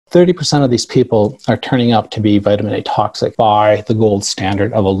30% of these people are turning up to be vitamin A toxic by the gold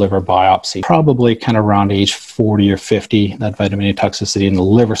standard of a liver biopsy. Probably kind of around age 40 or 50, that vitamin A toxicity in the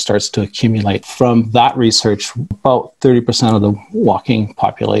liver starts to accumulate. From that research, about 30% of the walking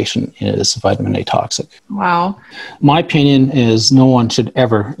population is vitamin A toxic. Wow. My opinion is no one should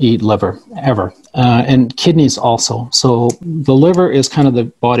ever eat liver, ever. And kidneys also. So the liver is kind of the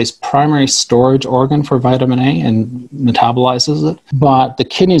body's primary storage organ for vitamin A and metabolizes it. But the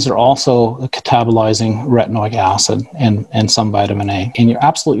kidneys are also catabolizing retinoic acid and some vitamin A. And you're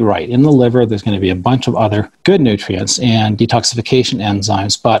absolutely right. In the liver, there's going to be a bunch of other good nutrients and detoxification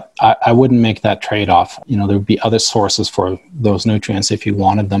enzymes, but I wouldn't make that trade-off. You know, there would be other sources for those nutrients if you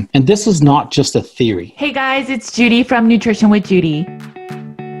wanted them. And this is not just a theory. Hey guys, it's Judy from Nutrition with Judy.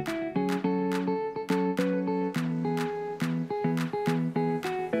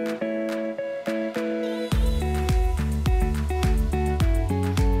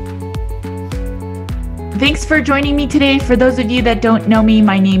 Thanks for joining me today. For those of you that don't know me,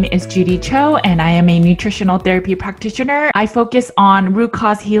 my name is Judy Cho, and I am a nutritional therapy practitioner. I focus on root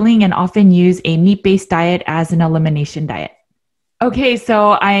cause healing and often use a meat-based diet as an elimination diet. Okay,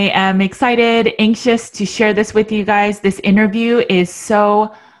 so I am excited, anxious to share this with you guys. This interview is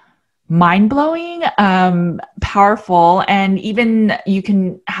so mind-blowing, powerful, and even you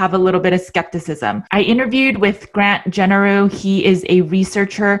can have a little bit of skepticism. I interviewed with Grant Genereux. He is a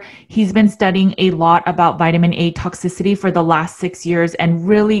researcher. He's been studying a lot about vitamin A toxicity for the last 6 years and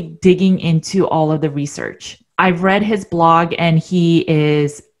really digging into all of the research. I've read his blog and he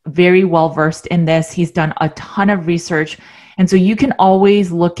is very well versed in this. He's done a ton of research. And so you can always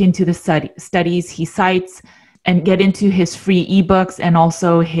look into the studies he cites and get into his free ebooks and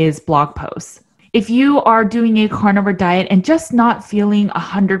also his blog posts. If you are doing a carnivore diet and just not feeling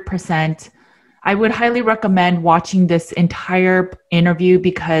 100%, I would highly recommend watching this entire interview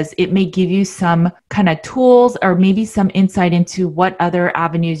because it may give you some kind of tools or maybe some insight into what other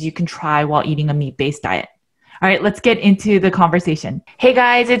avenues you can try while eating a meat-based diet. All right, let's get into the conversation. Hey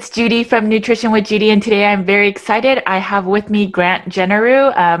guys, it's Judy from Nutrition with Judy, and today I'm very excited. I have with me Grant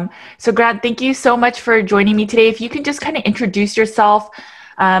Genereux. So Grant, thank you so much for joining me today. If you can just kind of introduce yourself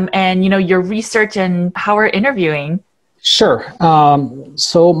and your research and how we're interviewing. Sure.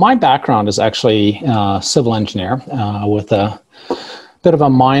 So my background is actually civil engineer with a bit of a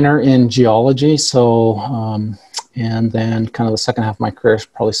minor in geology. And then kind of the second half of my career is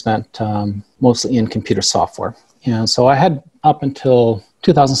probably spent mostly in computer software. And so I had, up until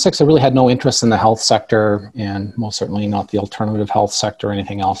 2006, I really had no interest in the health sector and most certainly not the alternative health sector or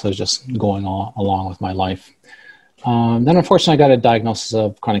anything else. I was just going along with my life. Then unfortunately I got a diagnosis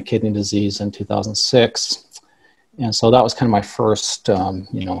of chronic kidney disease in 2006. And so that was kind of my first,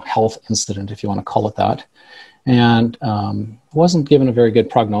 health incident, if you want to call it that. And wasn't given a very good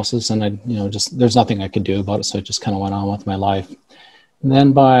prognosis, and there's nothing I could do about it, so I just kind of went on with my life. And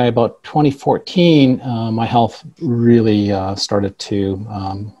then by about 2014, my health really started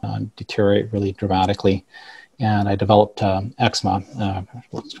to deteriorate really dramatically, and I developed eczema,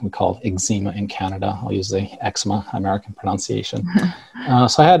 what we call eczema in Canada. I'll use the eczema American pronunciation.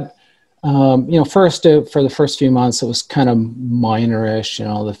 So I had first, for the first few months, it was kind of minorish,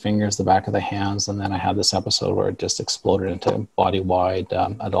 the fingers, the back of the hands. And then I had this episode where it just exploded into body-wide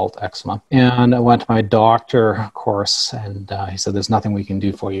adult eczema. And I went to my doctor, of course, and he said, there's nothing we can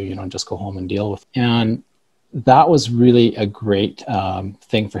do for you, just go home and deal with it. And that was really a great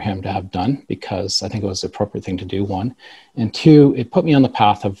thing for him to have done because I think it was the appropriate thing to do, one. And two, it put me on the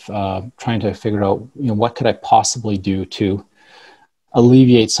path of trying to figure out, what could I possibly do to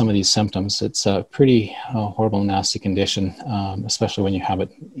alleviate some of these symptoms. It's a pretty horrible, nasty condition, especially when you have it,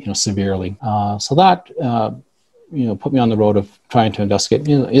 severely. So that, put me on the road of trying to investigate,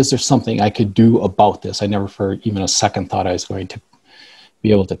 is there something I could do about this? I never for even a second thought I was going to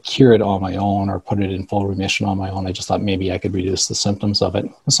be able to cure it on my own or put it in full remission on my own. I just thought maybe I could reduce the symptoms of it.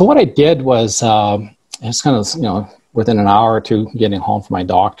 And so what I did was, just kind of, within an hour or two getting home from my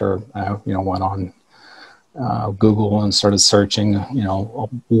doctor, I, went on Google and started searching,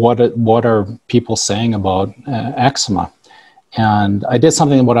 what are people saying about eczema? And I did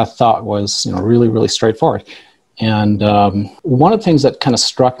something what I thought was, really, really straightforward. And one of the things that kind of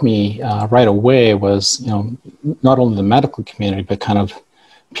struck me right away was, not only the medical community, but kind of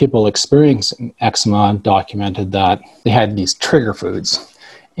people experiencing eczema documented that they had these trigger foods.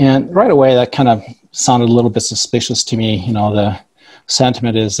 And right away, that kind of sounded a little bit suspicious to me, the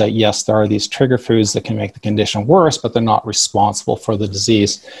sentiment is that, yes, there are these trigger foods that can make the condition worse, but they're not responsible for the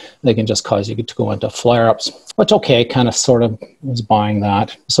disease. They can just cause you to go into flare-ups, which, okay, kind of sort of was buying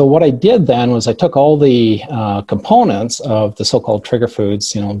that. So what I did then was I took all the components of the so-called trigger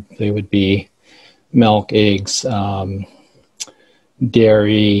foods, they would be milk, eggs,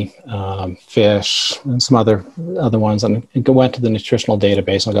 dairy, fish, and some other ones, and I went to the nutritional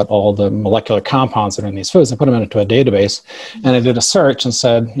database and I got all the molecular compounds that are in these foods and put them into a database, and I did a search and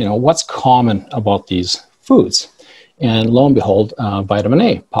said, what's common about these foods? And lo and behold, vitamin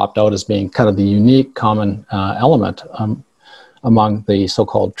A popped out as being kind of the unique common element among the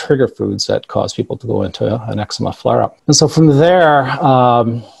so-called trigger foods that cause people to go into an eczema flare-up. And so from there,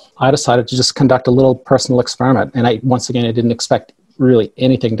 I decided to just conduct a little personal experiment. And once again, I didn't expect really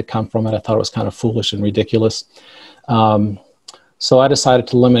anything to come from it. I thought it was kind of foolish and ridiculous. So I decided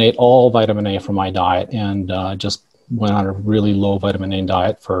to eliminate all vitamin A from my diet and just went on a really low vitamin A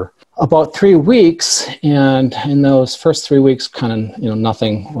diet for about 3 weeks. And in those first 3 weeks, kind of,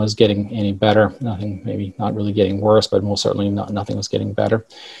 nothing was getting any better. Nothing, maybe not really getting worse, but most certainly nothing was getting better.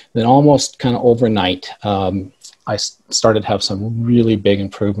 Then almost kind of overnight, I started to have some really big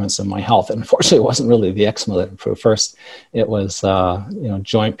improvements in my health. And unfortunately, it wasn't really the eczema that improved. First, it was,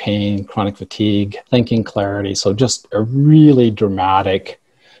 joint pain, chronic fatigue, thinking clarity. So just a really dramatic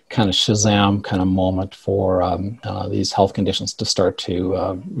kind of Shazam kind of moment for these health conditions to start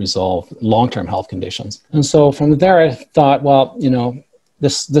to resolve, long-term health conditions. And so from there, I thought, well,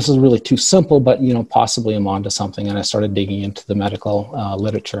 this is really too simple, but, possibly I'm onto something. And I started digging into the medical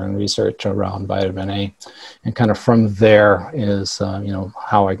literature and research around vitamin A. And kind of from there is,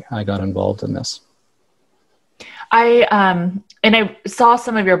 how I got involved in this. And I saw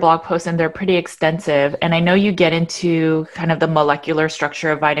some of your blog posts and they're pretty extensive. And I know you get into kind of the molecular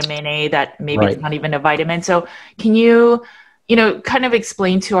structure of vitamin A that maybe it's not even a vitamin. So can you, kind of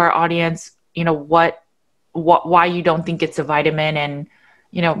explain to our audience, why you don't think it's a vitamin, and,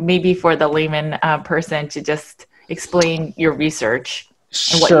 maybe for the layman person to just explain your research.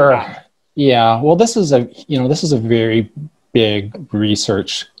 And sure. Yeah. Well, this is a very big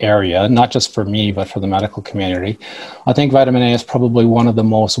research area, not just for me, but for the medical community. I think vitamin A is probably one of the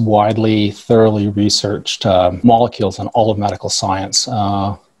most widely, thoroughly researched molecules in all of medical science.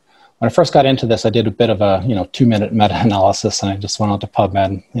 When I first got into this, I did a bit of a 2-minute meta-analysis, and I just went on to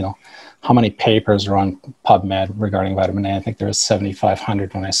PubMed. How many papers are on PubMed regarding vitamin A? I think there's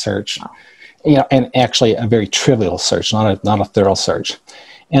 7,500 when I searched. And actually a very trivial search, not a thorough search.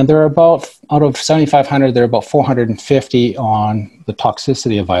 And there are out of 7,500, there are about 450 on the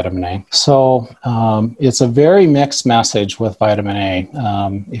toxicity of vitamin A. So it's a very mixed message with vitamin A.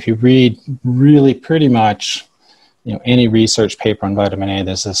 If you read really pretty much any research paper on vitamin A,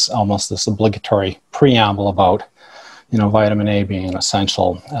 there's almost this obligatory preamble about vitamin A being an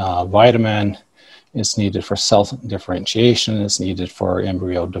essential vitamin. It's needed for cell differentiation. It's needed for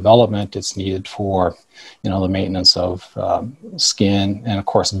embryo development. It's needed for, the maintenance of skin, and of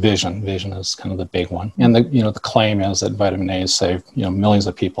course, vision. Vision is kind of the big one. And the claim is that vitamin A has saved, millions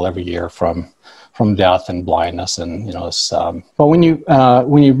of people every year from death and blindness. And but when you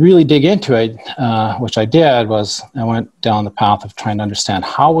really dig into it, which I did, was I went down the path of trying to understand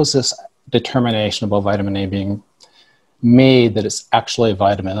how was this determination about vitamin A being made that it's actually a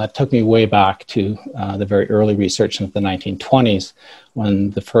vitamin. That took me way back to the very early research in the 1920s, when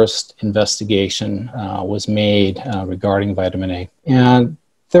the first investigation was made regarding vitamin A. And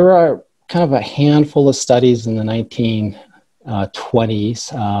there are kind of a handful of studies in the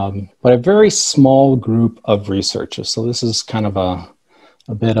 1920s, but a very small group of researchers. So this is kind of a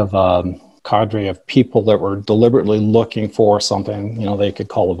bit of a cadre of people that were deliberately looking for something, they could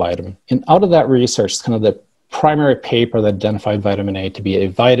call a vitamin. And out of that research, kind of the primary paper that identified vitamin A to be a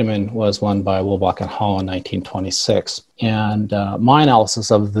vitamin was one by Wilbach and Hall in 1926. And my analysis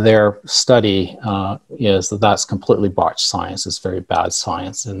of their study is that that's completely botched science. It's very bad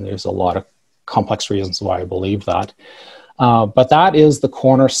science, and there's a lot of complex reasons why I believe that. But that is the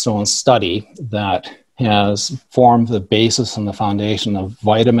cornerstone study that has formed the basis and the foundation of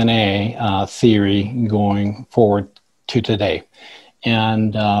vitamin A theory going forward to today.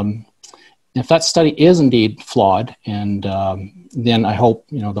 And if that study is indeed flawed, and then I hope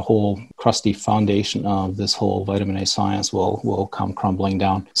the whole crusty foundation of this whole vitamin A science will come crumbling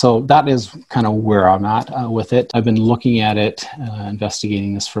down. So that is kind of where I'm at with it. I've been looking at it,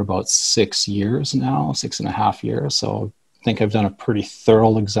 investigating this for about 6 years now, 6.5 years. So I think I've done a pretty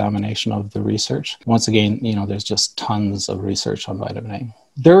thorough examination of the research. Once again, there's just tons of research on vitamin A.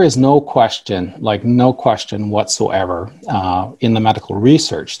 there is no question, like no question whatsoever in the medical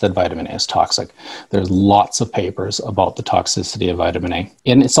research that vitamin A is toxic. There's lots of papers about the toxicity of vitamin A.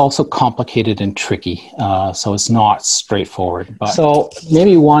 And it's also complicated and tricky, so it's not straightforward. But, so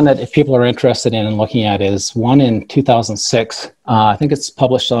maybe one that if people are interested in and looking at is one in 2006. I think it's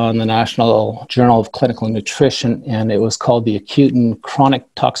published on the National Journal of Clinical Nutrition, and it was called The Acute and Chronic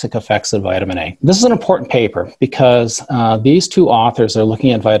Toxic Effects of Vitamin A. This is an important paper because these two authors are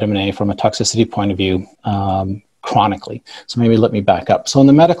looking at vitamin A from a toxicity point of view chronically. So maybe let me back up. So in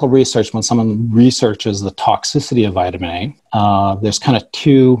the medical research, when someone researches the toxicity of vitamin A, there's kind of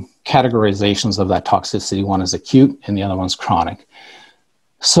two categorizations of that toxicity. One is acute and the other one's chronic.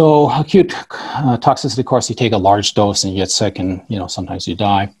 So acute toxicity, of course, you take a large dose and you get sick and, sometimes you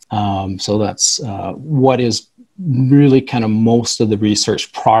die. So that's what is really kind of most of the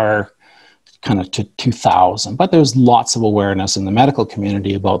research prior kind of to 2000. But there's lots of awareness in the medical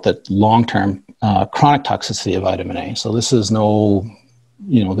community about the long-term chronic toxicity of vitamin A. So this is no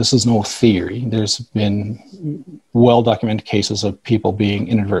theory. There's been well-documented cases of people being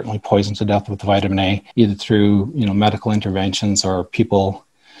inadvertently poisoned to death with vitamin A, either through, medical interventions or people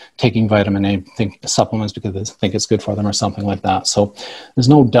taking vitamin A supplements because they think it's good for them or something like that. So there's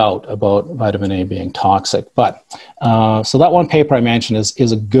no doubt about vitamin A being toxic. But so that one paper I mentioned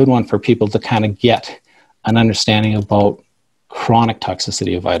is a good one for people to kind of get an understanding about chronic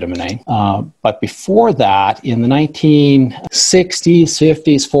toxicity of vitamin A. But before that, in the 1960s,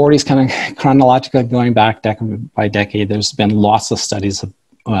 50s, 40s, kind of chronologically going back decade by decade, there's been lots of studies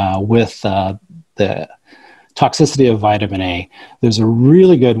with the toxicity of vitamin A. There's a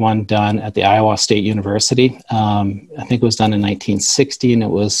really good one done at the Iowa State University. I think it was done in 1960, and it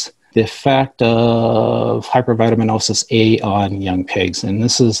was the effect of hypervitaminosis A on young pigs. And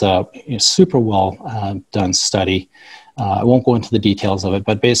this is a super well done study. I won't go into the details of it,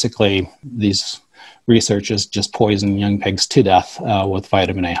 but basically these researchers just poison young pigs to death with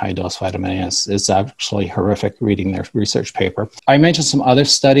vitamin A, high-dose vitamin A. It's actually horrific reading their research paper. I mentioned some other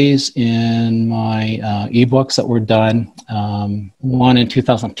studies in my ebooks that were done. One in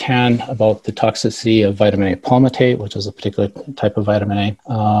 2010 about the toxicity of vitamin A palmitate, which is a particular type of vitamin A.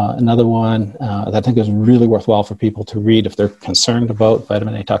 Another one that I think is really worthwhile for people to read if they're concerned about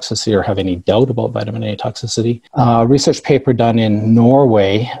vitamin A toxicity or have any doubt about vitamin A toxicity. A research paper done in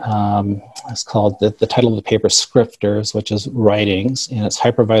Norway. It's called, the title of the paper, Skrifters, which is writings, and it's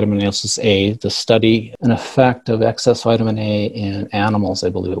hypervitaminosis A, to study an effect of excess vitamin A in animals, I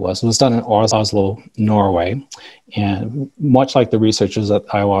believe it was. It was done in Oslo, Norway. And much like the researchers at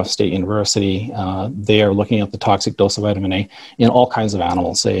Iowa State University, they are looking at the toxic dose of vitamin A in all kinds of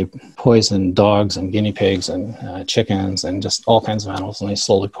animals. They poison dogs and guinea pigs and chickens and just all kinds of animals, and they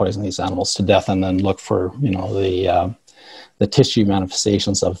slowly poison these animals to death and then look for, the tissue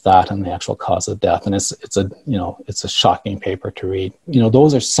manifestations of that and the actual cause of death. And it's a shocking paper to read.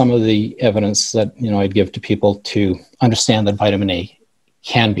 Those are some of the evidence that, I'd give to people to understand that vitamin A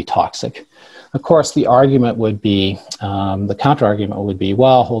can be toxic. Of course, the argument would be, the counter-argument would be,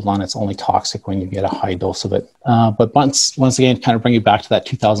 well, hold on, it's only toxic when you get a high dose of it. But once again, kind of bring you back to that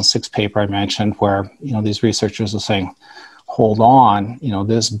 2006 paper I mentioned where, these researchers are saying, hold on,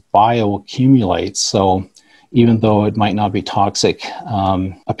 this bioaccumulates. So even though it might not be toxic,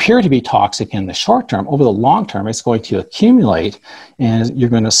 appear to be toxic in the short term, over the long term, it's going to accumulate and you're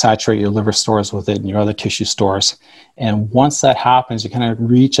going to saturate your liver stores with it and your other tissue stores. And once that happens, you kind of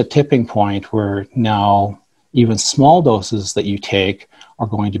reach a tipping point where now even small doses that you take are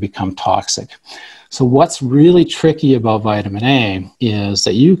going to become toxic. So what's really tricky about vitamin A is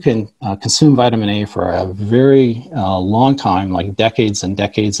that you can consume vitamin A for a very long time, like decades and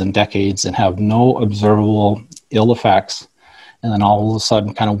decades and decades, and have no observable ill effects. And then all of a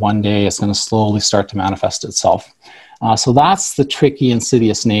sudden, kind of one day, it's going to slowly start to manifest itself. So that's the tricky,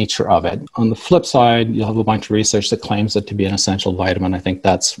 insidious nature of it. On the flip side, you'll have a bunch of research that claims it to be an essential vitamin. I think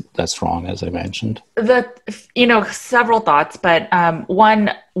that's wrong, as I mentioned. Several thoughts, but one,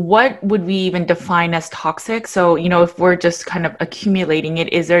 what would we even define as toxic? So, if we're just kind of accumulating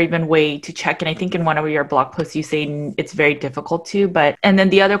it, is there even a way to check? And I think in one of your blog posts, you say it's very difficult to, and then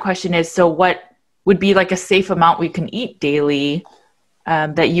the other question is, so what would be like a safe amount we can eat daily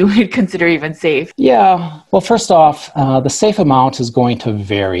that you would consider even safe? Yeah. Well, first off, the safe amount is going to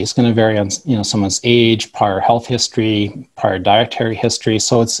vary. It's going to vary on someone's age, prior health history, prior dietary history.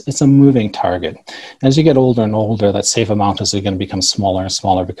 So it's a moving target. As you get older and older, that safe amount is going to become smaller and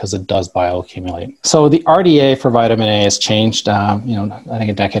smaller because it does bioaccumulate. So the RDA for vitamin A has changed. I think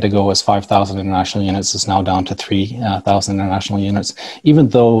a decade ago was 5,000 international units. It's now down to 3,000 international units. Even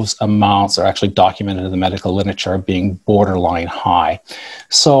those amounts are actually documented in the medical literature being borderline high.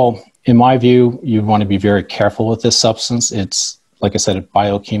 So in my view, you want to be very careful with this substance. It's, like I said, it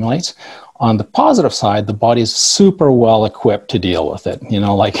bioaccumulates. On the positive side, the body's super well equipped to deal with it.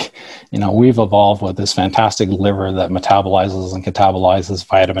 We've evolved with this fantastic liver that metabolizes and catabolizes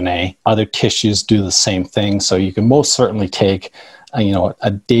vitamin A. Other tissues do the same thing. So you can most certainly take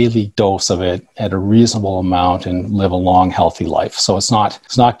a daily dose of it at a reasonable amount and live a long, healthy life. So it's not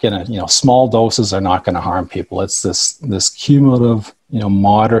going to, small doses are not going to harm people. It's this cumulative,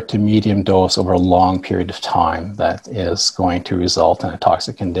 moderate to medium dose over a long period of time that is going to result in a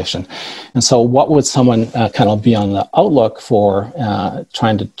toxic condition. And so what would someone kind of be on the outlook for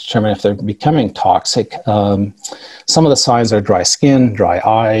trying to determine if they're becoming toxic? Some of the signs are dry skin, dry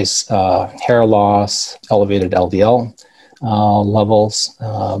eyes, hair loss, elevated LDL levels,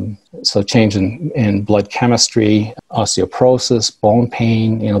 so change in blood chemistry, osteoporosis, bone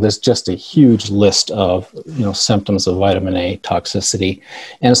pain. There's just a huge list of symptoms of vitamin A toxicity,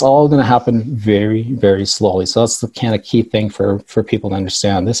 and it's all going to happen very, very slowly. So that's the kind of key thing for people to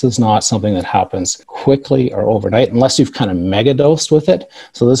understand. This is not something that happens quickly or overnight unless you've kind of megadosed with it.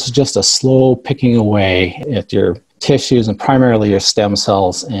 So this is just a slow picking away at your tissues and primarily your stem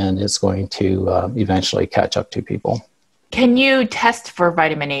cells, and it's going to eventually catch up to people. Can you test for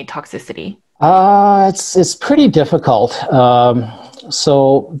vitamin A toxicity? It's pretty difficult.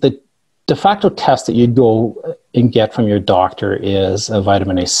 So the de facto test that you'd go and get from your doctor is a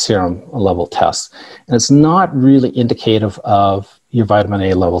vitamin A serum level test. And it's not really indicative of your vitamin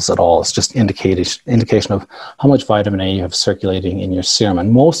A levels at all. It's just indication of how much vitamin A you have circulating in your serum.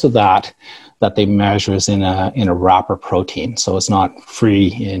 And most of that they measure is in a wrapper protein. So it's not free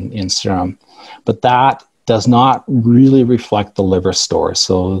in serum. But that does not really reflect the liver stores.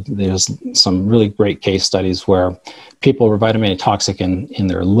 So there's some really great case studies where people were vitamin A toxic in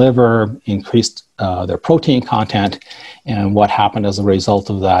their liver, increased their protein content, and what happened as a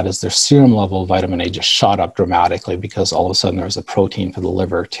result of that is their serum level of vitamin A just shot up dramatically because all of a sudden there was a protein for the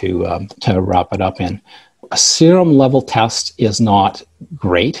liver to wrap it up in. A serum level test is not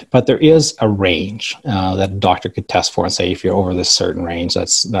great, but there is a range that a doctor could test for and say, if you're over this certain range,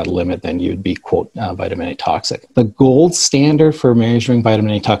 that's that limit, then you'd be, quote, vitamin A toxic. The gold standard for measuring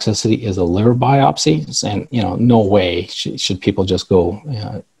vitamin A toxicity is a liver biopsy. And, no way should people just go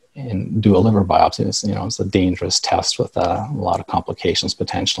and do a liver biopsy. It's a dangerous test with a lot of complications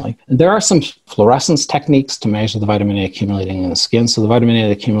potentially. And there are some fluorescence techniques to measure the vitamin A accumulating in the skin. So the vitamin A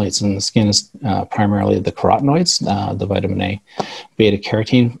that accumulates in the skin is primarily the carotenoids, the vitamin A beta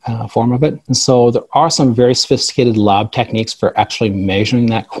carotene form of it. And so there are some very sophisticated lab techniques for actually measuring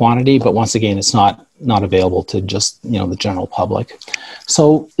that quantity, but once again, it's not available to just the general public.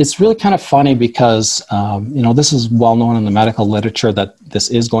 So it's really kind of funny because this is well known in the medical literature that this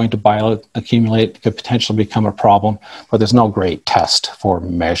is going to bioaccumulate, could potentially become a problem, but there's no great test for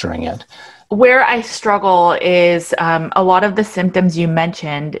measuring it. Where I struggle is a lot of the symptoms you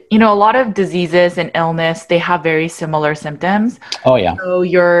mentioned, a lot of diseases and illness, they have very similar symptoms. Oh, yeah. So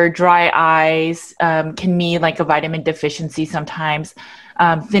your dry eyes can mean like a vitamin deficiency sometimes.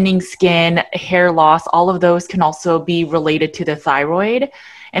 Thinning skin, hair loss, all of those can also be related to the thyroid.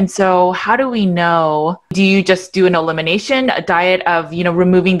 And so how do we know? Do you just do an elimination, a diet of,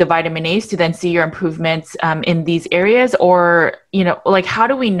 removing the vitamin A's to then see your improvements in these areas? Or, how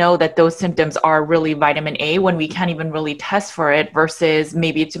do we know that those symptoms are really vitamin A when we can't even really test for it versus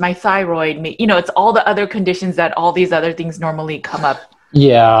maybe it's my thyroid, it's all the other conditions that all these other things normally come up?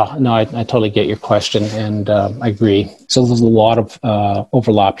 Yeah, no, I totally get your question, and I agree. So there's a lot of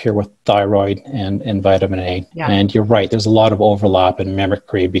overlap here with thyroid and vitamin A. Yeah. And you're right, there's a lot of overlap and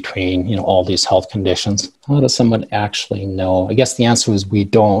mimicry between, all these health conditions. How does someone actually know? I guess the answer is we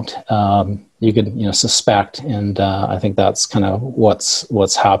don't. You could, suspect, and I think that's kind of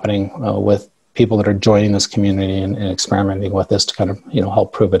what's happening with people that are joining this community and experimenting with this to kind of,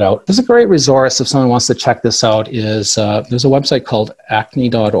 help prove it out. There's a great resource if someone wants to check this out is there's a website called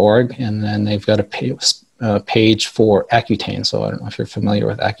acne.org, and then they've got a page for Accutane. So I don't know if you're familiar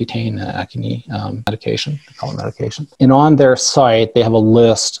with Accutane, acne medication, they call it medication. And on their site, they have a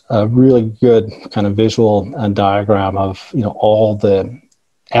list, a really good kind of visual diagram of, all the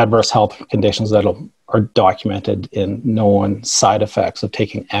adverse health conditions that are documented in known side effects of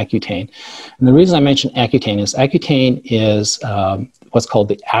taking Accutane. And the reason I mention Accutane is what's called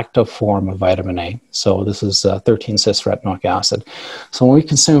the active form of vitamin A. So this is 13-cis-retinoic acid. So when we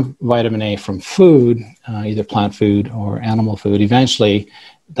consume vitamin A from food, either plant food or animal food, eventually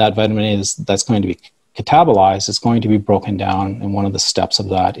that vitamin A that's going to be catabolized, it's going to be broken down, and one of the steps of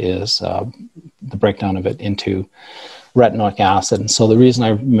that is the breakdown of it into retinoic acid. And so the reason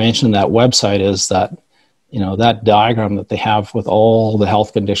I mentioned that website is that that diagram that they have with all the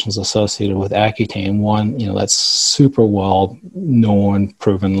health conditions associated with Accutane, one, that's super well known,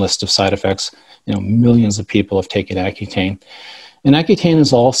 proven list of side effects. Millions of people have taken Accutane. And Accutane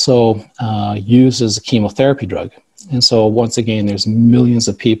is also used as a chemotherapy drug. And so once again, there's millions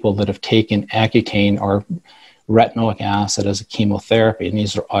of people that have taken Accutane or retinoic acid as a chemotherapy. And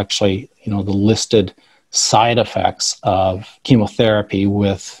these are actually, the listed side effects of chemotherapy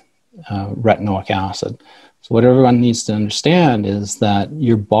with retinoic acid. So what everyone needs to understand is that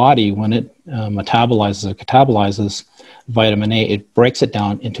your body, when it metabolizes or catabolizes vitamin A, it breaks it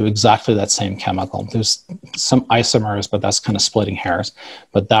down into exactly that same chemical. There's some isomers, but that's kind of splitting hairs.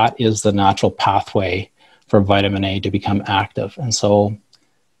 But that is the natural pathway for vitamin A to become active. And so,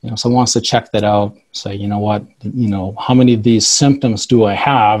 someone wants to check that out, say, how many of these symptoms do I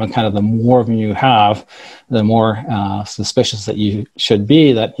have? And kind of the more of them you have, the more suspicious that you should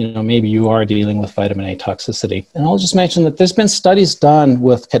be that, maybe you are dealing with vitamin A toxicity. And I'll just mention that there's been studies done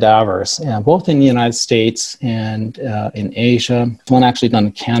with cadavers, both in the United States and in Asia. One actually done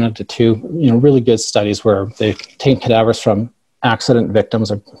in Canada too, really good studies where they've taken cadavers from accident victims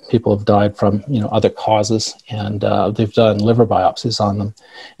or people have died from other causes, and they've done liver biopsies on them,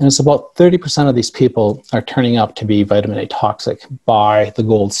 and it's about 30% of these people are turning up to be vitamin A toxic by the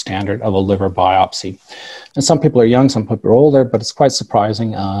gold standard of a liver biopsy. And some people are young, some people are older, but it's quite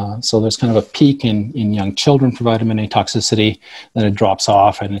surprising. So there's kind of a peak in young children for vitamin A toxicity, then it drops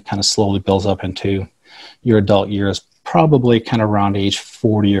off and it kind of slowly builds up into your adult years, probably kind of around age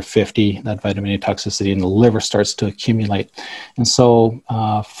 40 or 50, that vitamin A toxicity in the liver starts to accumulate. And so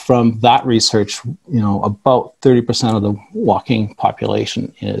from that research, about 30% of the walking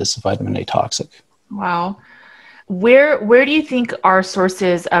population is vitamin A toxic. Wow. Where do you think our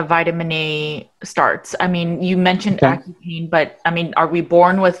sources of vitamin A starts? I mean, you mentioned Accutane, but I mean, are we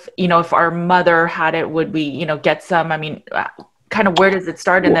born with, if our mother had it, would we, get some? I mean, kind of where does it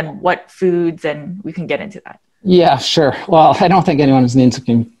start, and then what foods, and we can get into that. Yeah, sure. Well, I don't think anyone needs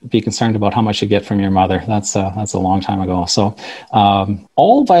to be concerned about how much you get from your mother. That's a long time ago. So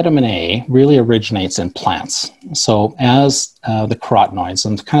all vitamin A really originates in plants. So as the carotenoids,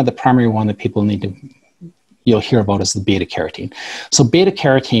 and kind of the primary one that people you'll hear about is the beta carotene. So beta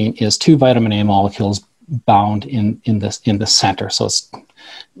carotene is two vitamin A molecules bound in the center. So it's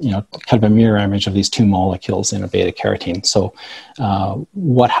kind of a mirror image of these two molecules in a beta carotene. So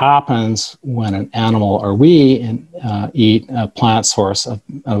what happens when an animal or we eat a plant source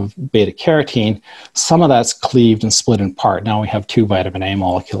of beta carotene, some of that's cleaved and split in part. Now we have two vitamin A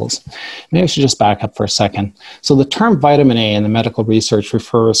molecules. Maybe I should just back up for a second. So the term vitamin A in the medical research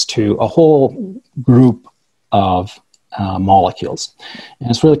refers to a whole group of molecules. And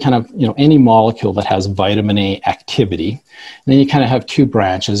it's really kind of, any molecule that has vitamin A activity. And then you kind of have two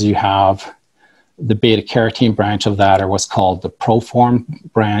branches. You have the beta carotene branch of that, or what's called the proform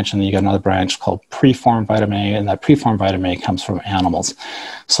branch, and then you got another branch called preform vitamin A, and that preform vitamin A comes from animals.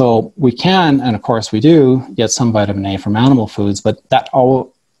 So we can, and of course we do, get some vitamin A from animal foods, but that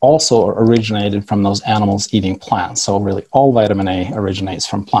also originated from those animals eating plants. So really all vitamin A originates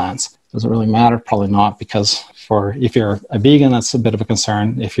from plants. Does it really matter? Probably not, because if you're a vegan, that's a bit of a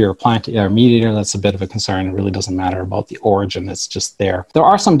concern. If you're a plant or meat eater, that's a bit of a concern. It really doesn't matter about the origin. It's just there. There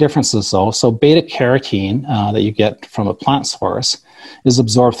are some differences though. So beta carotene that you get from a plant source is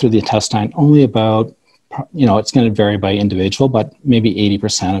absorbed through the intestine only about, it's going to vary by individual, but maybe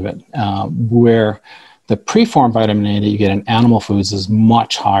 80% of it, where the preformed vitamin A that you get in animal foods is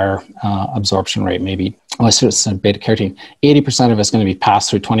much higher absorption rate, maybe, unless it's beta carotene. 80% of it's going to be passed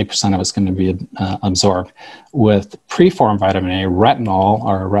through, 20% of it's going to be absorbed. With preformed vitamin A, retinol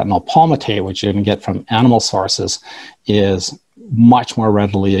or retinol palmitate, which you can get from animal sources, is much more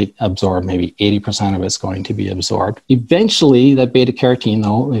readily absorbed. Maybe 80% of it's going to be absorbed. Eventually, that beta carotene,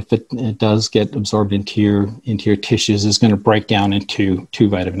 though, if it does get absorbed into your tissues, is going to break down into two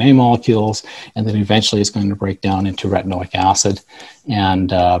vitamin A molecules, and then eventually it's going to break down into retinoic acid,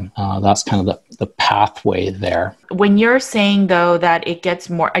 and that's kind of the pathway there. When you're saying though that it gets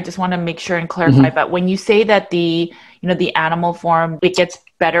more, I just want to make sure and clarify. But when you say that the animal form, it gets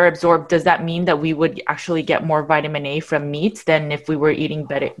better absorbed, does that mean that we would actually get more vitamin A from meats than if we were eating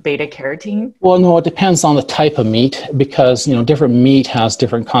beta carotene? Well, no, it depends on the type of meat, because different meat has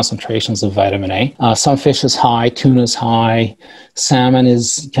different concentrations of vitamin A. Some fish is high, tuna is high, salmon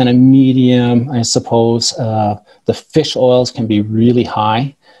is kind of medium, I suppose. The fish oils can be really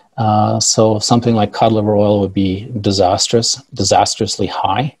high. So something like cod liver oil would be disastrously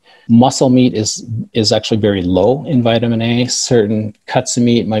high. Muscle meat is actually very low in vitamin A. Certain cuts of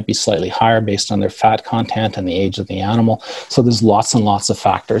meat might be slightly higher based on their fat content and the age of the animal. So there's lots and lots of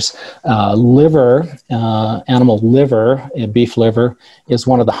factors. Animal liver, beef liver, is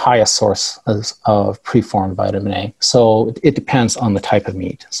one of the highest sources of preformed vitamin A. So it depends on the type of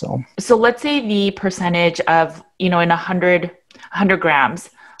meat. So let's say the percentage of, in 100 grams,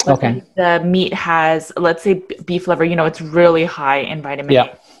 let's say the meat has, let's say beef liver, it's really high in vitamin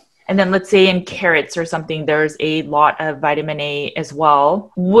A. And then let's say in carrots or something, there's a lot of vitamin A as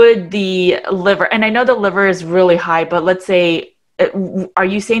well. Would the liver, and I know the liver is really high, but let's say, are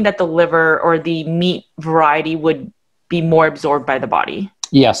you saying that the liver or the meat variety would be more absorbed by the body?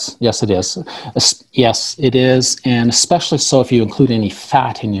 Yes, it is. Yes, it is. And especially so if you include any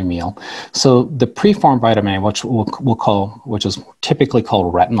fat in your meal. So the preformed vitamin A, which is typically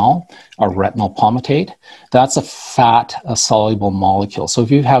called retinol or retinol palmitate, that's a fat soluble molecule. So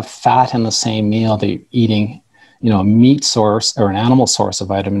if you have fat in the same meal that you're eating, a meat source or an animal source of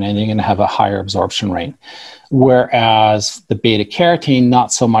vitamin A, you're going to have a higher absorption rate. Whereas the beta carotene,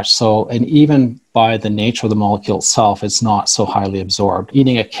 not so much so, and even by the nature of the molecule itself, it's not so highly absorbed.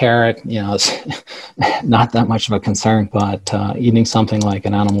 Eating a carrot, is not that much of a concern, but eating something like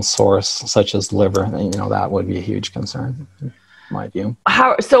an animal source, such as liver, that would be a huge concern, in my view.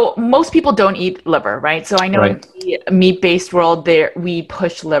 So most people don't eat liver, right? So I know in the meat-based world, we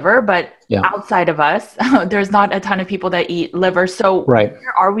push liver, but outside of us, there's not a ton of people that eat liver. So where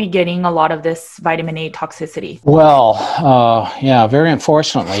are we getting a lot of this vitamin A toxicity? Well, very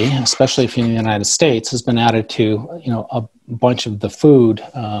unfortunately, especially if you're in the United States, has been added to, a bunch of the food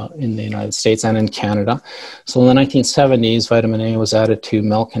in the United States and in Canada. So in the 1970s, vitamin A was added to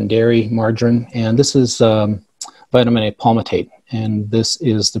milk and dairy, margarine, and this is vitamin A palmitate. And this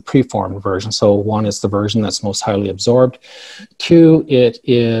is the preformed version. So one is the version that's most highly absorbed. Two, it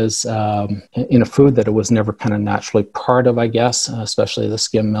is in a food that it was never kind of naturally part of, I guess, especially the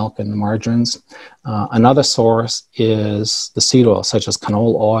skim milk and the margarines. Another source is the seed oil, such as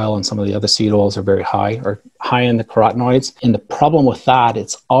canola oil, and some of the other seed oils are very high in the carotenoids. And the problem with that,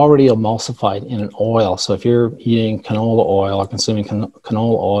 it's already emulsified in an oil. So if you're eating canola oil or consuming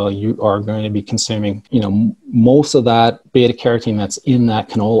canola oil, you are going to be consuming, most of that beta carotene that's in that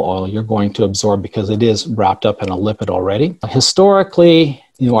canola oil, you're going to absorb because it is wrapped up in a lipid already. Historically,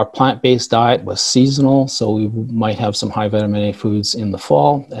 our plant-based diet was seasonal, so we might have some high vitamin A foods in the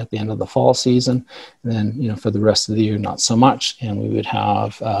fall, at the end of the fall season. And then, for the rest of the year, not so much. And we would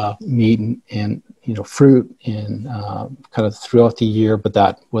have meat and fruit in kind of throughout the year, but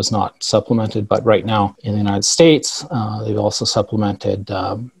that was not supplemented. But right now in the United States, they've also supplemented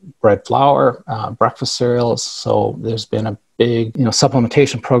bread flour, breakfast cereals. So there's been a big,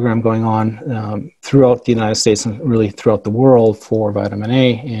 supplementation program going on throughout the United States and really throughout the world for vitamin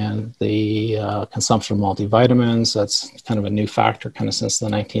A, and the consumption of multivitamins. That's kind of a new factor kind of since the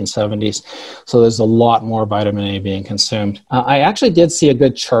 1970s. So there's a lot more vitamin A being consumed. I actually did see a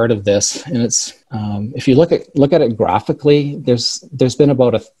good chart of this, and it's if you look at it graphically, there's been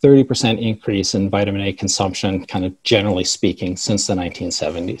about a 30% increase in vitamin A consumption, kind of generally speaking, since the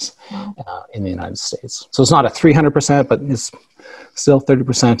 1970s in the United States. So it's not a 300%, but it's still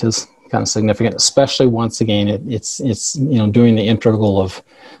 30% is kind of significant, especially once again, it's doing the integral of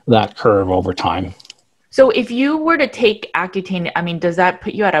that curve over time. So if you were to take Accutane, does that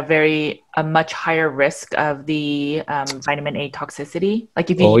put you at a much higher risk of the vitamin A toxicity? Like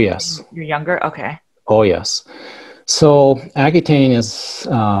if you're younger? Okay. Oh, yes. So Accutane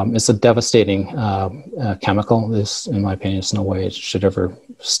is a devastating chemical. This, in my opinion, there's no way it should ever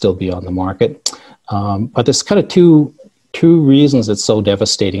still be on the market. But there's kind of two reasons it's so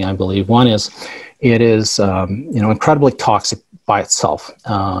devastating, I believe. One is it is incredibly toxic by itself.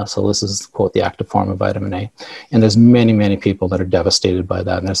 So this is, quote, the active form of vitamin A. And there's many, many people that are devastated by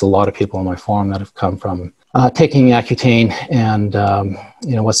that. And there's a lot of people on my forum that have come from taking Accutane. And,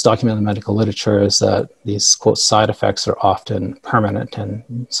 what's documented in the medical literature is that these, quote, side effects are often permanent,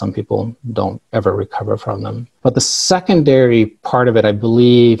 and some people don't ever recover from them. But the secondary part of it, I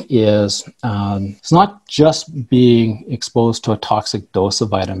believe, is it's not just being exposed to a toxic dose of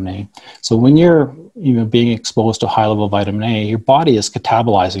vitamin A. So when you're being exposed to high level vitamin A, your body is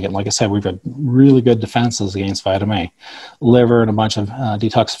catabolizing it. Like I said, we've got really good defenses against vitamin A, liver and a bunch of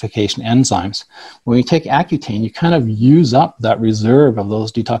detoxification enzymes. When you take Accutane, you kind of use up that reserve of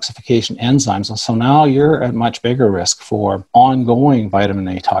those detoxification enzymes. And so now you're at much bigger risk for ongoing vitamin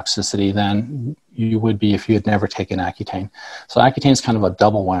A toxicity than you would be if you had never taken Accutane. So Accutane is kind of a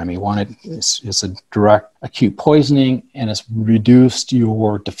double whammy. One, it's a direct acute poisoning, and it's reduced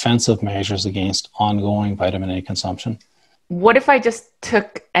your defensive measures against ongoing vitamin A consumption. what if I just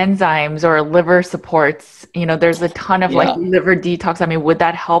took enzymes or liver supports? You know, there's a ton of like liver detox. I mean, would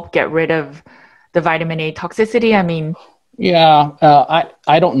that help get rid of the vitamin A toxicity? I mean, yeah,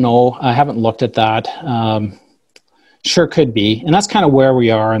 I don't know. I haven't looked at that. Sure could be. And that's kind of where we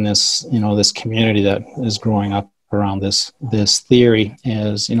are in this, you know, this community that is growing up around this theory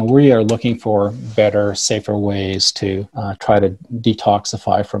is, you know, we are looking for better, safer ways to try to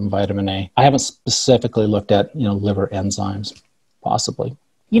detoxify from vitamin A. I haven't specifically looked at, you know, liver enzymes, possibly.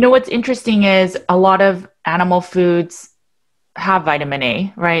 You know, what's interesting is a lot of animal foods have vitamin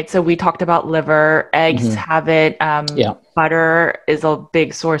A, right? So we talked about liver, eggs have it. Butter is a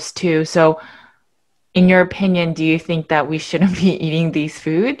big source too. So in your opinion, do you think that we shouldn't be eating these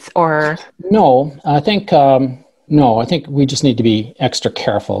foods or? No, I think, I think we just need to be extra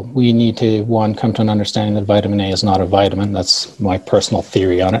careful. We need to, one, come to an understanding that vitamin A is not a vitamin. That's my personal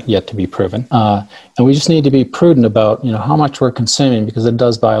theory on it, yet to be proven. And we just need to be prudent about, you know, how much we're consuming because it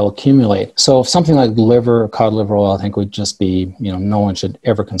does bioaccumulate. So if something like liver or cod liver oil, I think would just be, you know, no one should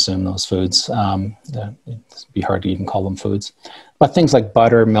ever consume those foods. It'd be hard to even call them foods. But things like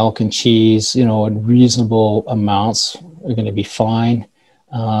butter, milk, and cheese, you know, in reasonable amounts are going to be fine.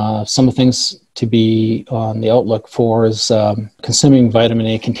 Some of the things to be on the outlook for is consuming vitamin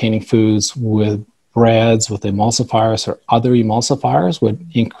A containing foods with breads, with emulsifiers or other emulsifiers would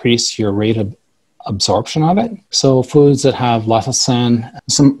increase your rate of absorption of it. So foods that have lecithin,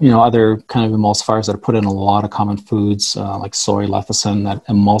 some, you know, other kind of emulsifiers that are put in a lot of common foods like soy lecithin that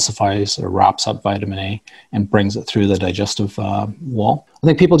emulsifies or wraps up vitamin A and brings it through the digestive wall. I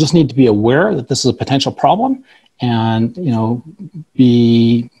think people just need to be aware that this is a potential problem and, you know,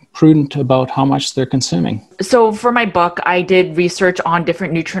 be prudent about how much they're consuming. So for my book, I did research on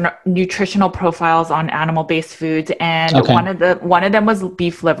different nutritional profiles on animal-based foods, and one of them was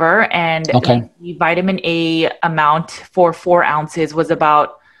beef liver, and the vitamin A amount for 4 ounces was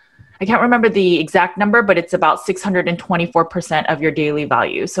about, I can't remember the exact number, but it's about 624% of your daily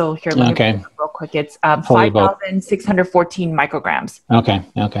value. So here, let me put it real quick. It's 5,614 micrograms. Okay.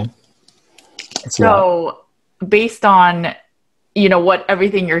 So based on, you know, what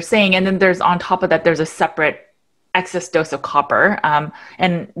everything you're saying, and then there's on top of that, there's a separate excess dose of copper,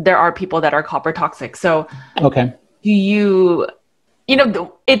 and there are people that are copper toxic. So do you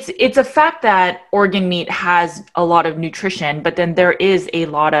know, it's a fact that organ meat has a lot of nutrition, but then there is a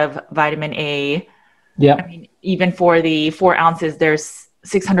lot of vitamin A. I mean, even for the 4 ounces, there's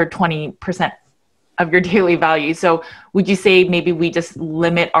 620% of your daily value. So would you say maybe we just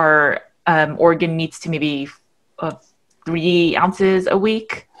limit our organ meats to maybe 3 ounces a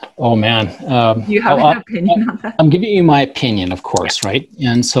week? Oh man. Do you have an opinion on that? I'm giving you my opinion, of course, right?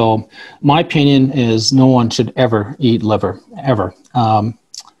 And so my opinion is no one should ever eat liver, ever.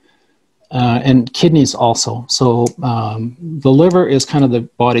 And kidneys also. So the liver is kind of the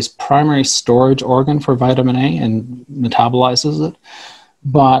body's primary storage organ for vitamin A and metabolizes it.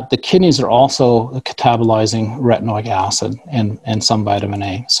 But the kidneys are also catabolizing retinoic acid and some vitamin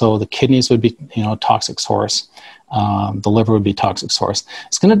A. So the kidneys would be, you know, a toxic source. The liver would be a toxic source.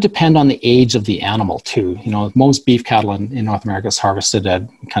 It's going to depend on the age of the animal too. You know, most beef cattle in North America is harvested at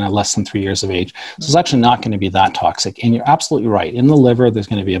kind of less than 3 years of age. So it's actually not going to be that toxic. And you're absolutely right. In the liver, there's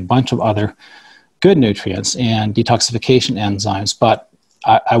going to be a bunch of other good nutrients and detoxification enzymes, but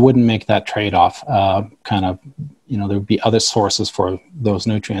I wouldn't make that trade-off kind of, you know, there would be other sources for those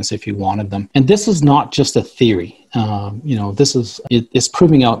nutrients if you wanted them. And this is not just a theory. You know, it's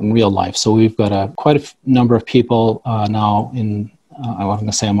proving out in real life. So we've got quite a number of people now in, I was going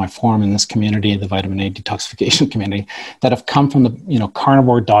to say on my forum in this community, the vitamin A detoxification community, that have come from the, you know,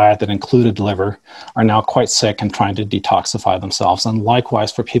 carnivore diet that included liver, are now quite sick and trying to detoxify themselves. And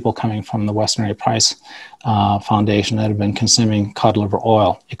likewise for people coming from the Western Ray Price Foundation that have been consuming cod liver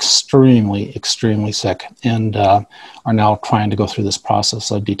oil, extremely, extremely sick, and are now trying to go through this process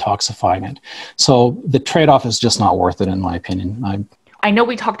of detoxifying it. So the trade-off is just not worth it, in my opinion. I know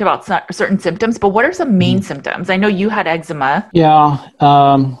we talked about certain symptoms, but what are some main symptoms? I know you had eczema. Yeah.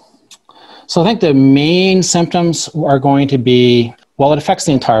 So I think the main symptoms are going to be, well, it affects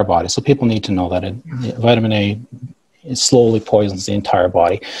the entire body. So people need to know that vitamin A, it slowly poisons the entire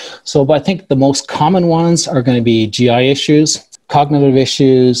body. So but I think the most common ones are going to be GI issues, cognitive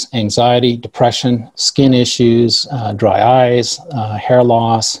issues, anxiety, depression, skin issues, dry eyes, hair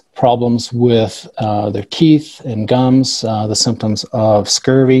loss, problems with their teeth and gums, the symptoms of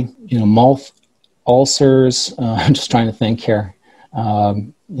scurvy, you know, mouth ulcers. I'm just trying to think here.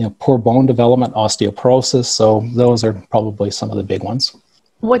 You know, poor bone development, osteoporosis. So those are probably some of the big ones.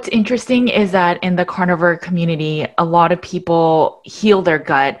 What's interesting is that in the carnivore community, a lot of people heal their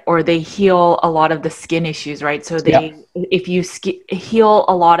gut or they heal a lot of the skin issues, right? So Yep. if you heal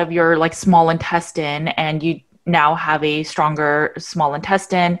a lot of your like small intestine and you now have a stronger small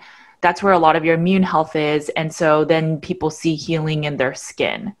intestine, that's where a lot of your immune health is. And so then people see healing in their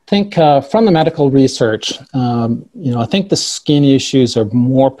skin. I think from the medical research, I think the skin issues are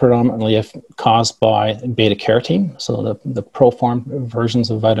more predominantly caused by beta carotene, so the proform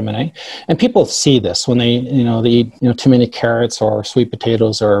versions of vitamin A. And people see this when they eat too many carrots or sweet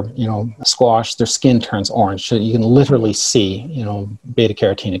potatoes or squash, their skin turns orange. So you can literally see beta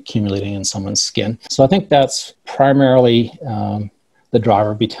carotene accumulating in someone's skin. So I think that's primarily the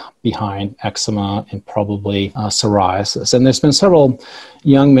driver behind eczema and probably psoriasis. And there's been several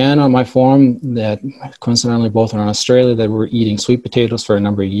young men on my forum that coincidentally both are in Australia that were eating sweet potatoes for a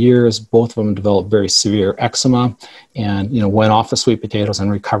number of years. Both of them developed very severe eczema and went off the sweet potatoes and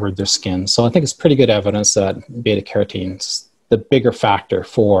recovered their skin. So I think it's pretty good evidence that beta carotene's the bigger factor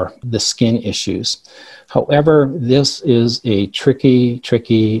for the skin issues. However, this is a tricky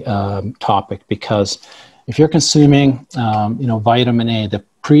topic because if you're consuming, vitamin A, the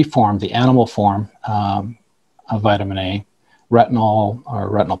preform, the animal form of vitamin A, retinol or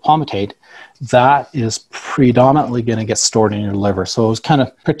retinol palmitate, that is predominantly going to get stored in your liver. So it kind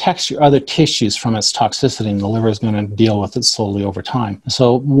of protects your other tissues from its toxicity, and the liver is going to deal with it slowly over time.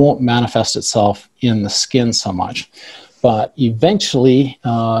 So it won't manifest itself in the skin so much. But eventually,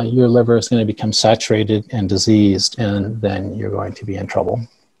 your liver is going to become saturated and diseased, and then you're going to be in trouble.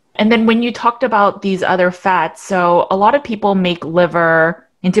 And then when you talked about these other fats, so a lot of people make liver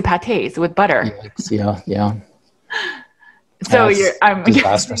into pâtés with butter. Yeah. So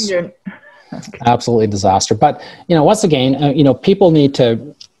disastrous. Absolutely disaster. But once again, people need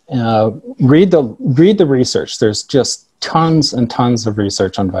to read the research. There's just tons and tons of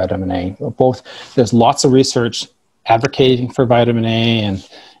research on vitamin A. There's lots of research advocating for vitamin A and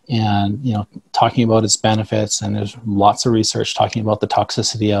talking about its benefits, and there's lots of research talking about the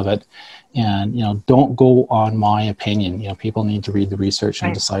toxicity of it. And don't go on my opinion. People need to read the research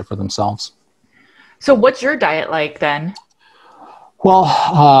and decide for themselves. So what's your diet like then?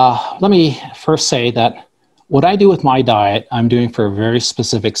 Well, let me first say that what I do with my diet, I'm doing for a very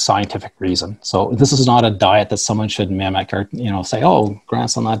specific scientific reason. So this is not a diet that someone should mimic or, say, oh,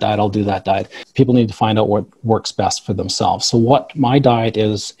 Grant's on that diet, I'll do that diet. People need to find out what works best for themselves. So what my diet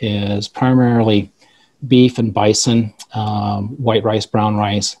is primarily beef and bison, white rice, brown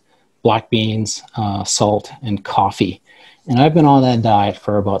rice, black beans, salt, and coffee. And I've been on that diet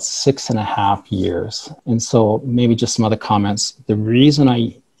for about 6.5 years. And so maybe just some other comments. The reason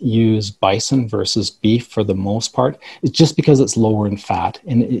I use bison versus beef for the most part is just because it's lower in fat.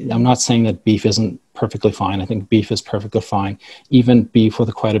 And I'm not saying that beef isn't perfectly fine. I think beef is perfectly fine. Even beef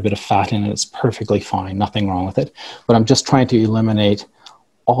with quite a bit of fat in it is perfectly fine. Nothing wrong with it. But I'm just trying to eliminate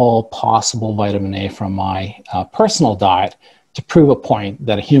all possible vitamin A from my personal diet to prove a point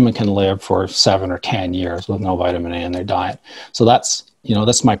that a human can live for 7 or 10 years with no vitamin A in their diet. So that's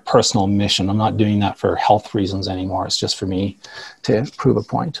my personal mission. I'm not doing that for health reasons anymore. It's just for me to prove a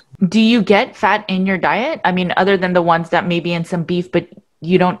point. Do you get fat in your diet? I mean, other than the ones that may be in some beef, but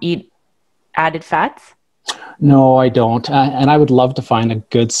you don't eat added fats? No, I don't. And I would love to find a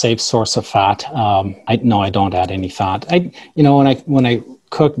good, safe source of fat. I don't add any fat. When I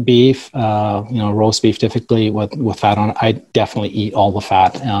cook beef, roast beef typically with fat on it, I definitely eat all the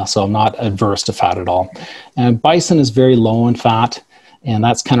fat. So I'm not adverse to fat at all. And bison is very low in fat. And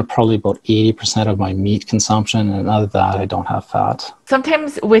that's kind of probably about 80% of my meat consumption. And other than that, I don't have fat.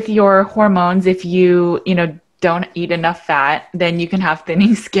 Sometimes with your hormones, if you don't eat enough fat, then you can have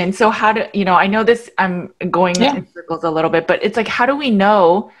thinning skin. So how do, I know this, I'm going in circles a little bit, but it's like, how do we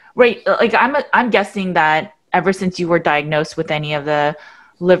know, right? Like I'm guessing that ever since you were diagnosed with any of the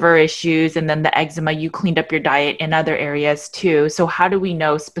liver issues and then the eczema, you cleaned up your diet in other areas too. So how do we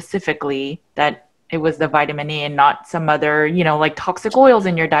know specifically that it was the vitamin E and not some other, like toxic oils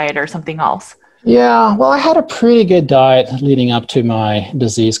in your diet or something else? Yeah, well, I had a pretty good diet leading up to my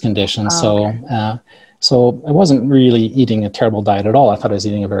disease condition. So I wasn't really eating a terrible diet at all. I thought I was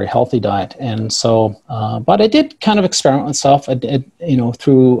eating a very healthy diet. And so, but I did kind of experiment with myself. I did,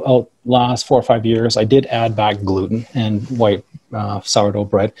 throughout last 4 or 5 years, I did add back gluten and white sourdough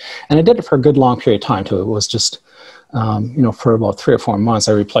bread. And I did it for a good long period of time too. It was just, for about 3 or 4 months,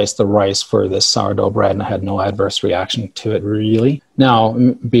 I replaced the rice for this sourdough bread and I had no adverse reaction to it really. Now,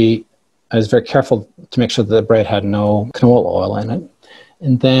 I was very careful to make sure that the bread had no canola oil in it.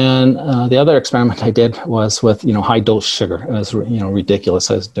 And then the other experiment I did was with, high dose sugar. It was,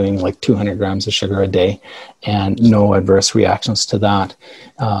 ridiculous. I was doing like 200 grams of sugar a day and no adverse reactions to that.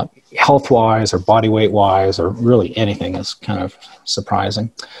 Health-wise or body weight-wise or really anything is kind of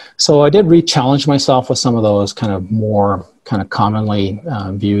surprising. So I did re-challenge myself with some of those kind of more kind of commonly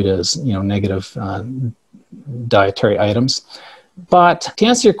viewed as, negative dietary items. But to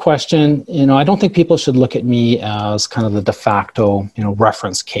answer your question, I don't think people should look at me as kind of the de facto,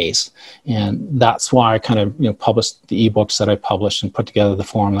 reference case. And that's why I kind of, published the ebooks that I published and put together the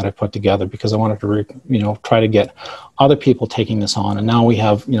forum that I put together, because I wanted to, try to get other people taking this on. And now we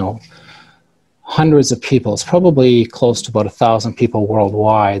have, hundreds of people. It's probably close to about 1,000 people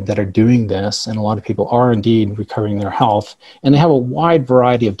worldwide that are doing this. And a lot of people are indeed recovering their health. And they have a wide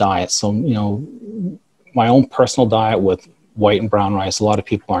variety of diets. So, my own personal diet with white and brown rice, a lot of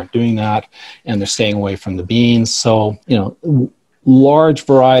people aren't doing that, and they're staying away from the beans. So, large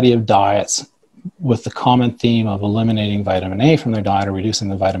variety of diets with the common theme of eliminating vitamin A from their diet or reducing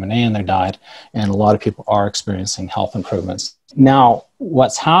the vitamin A in their diet, and a lot of people are experiencing health improvements. Now,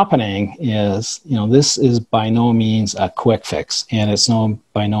 what's happening is, this is by no means a quick fix, and it's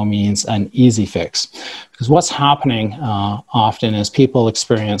by no means an easy fix. Because what's happening often is people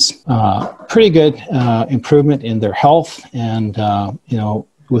experience pretty good improvement in their health, and,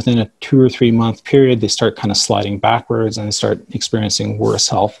 within a 2 or 3 month period, they start kind of sliding backwards and they start experiencing worse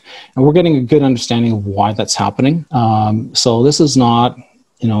health. And we're getting a good understanding of why that's happening. So this is not,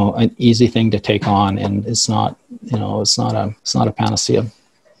 an easy thing to take on, and it's not, it's not a panacea.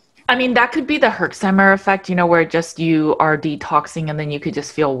 I mean, that could be the Herxheimer effect, where just you are detoxing and then you could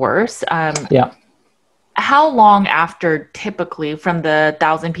just feel worse. Yeah. How long after, typically, from the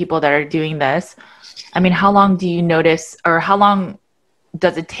 1,000 people that are doing this, how long do you notice, or how long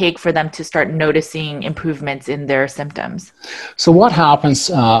does it take for them to start noticing improvements in their symptoms? So what happens,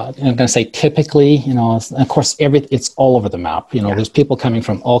 I'm going to say typically, of course, it's all over the map. There's people coming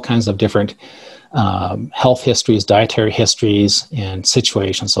from all kinds of different health histories, dietary histories, and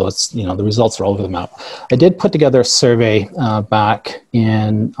situations. So it's, the results are all over the map. I did put together a survey back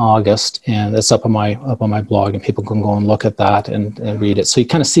in August, and it's up on my blog, and people can go and look at that and read it. So you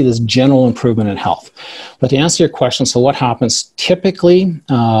kind of see this general improvement in health. But to answer your question, so what happens typically,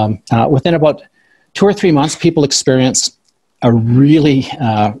 within about 2 or 3 months, people experience a really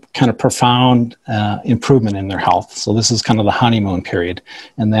kind of profound improvement in their health. So this is kind of the honeymoon period.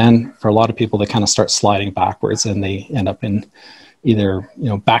 And then for a lot of people, they kind of start sliding backwards and they end up in either,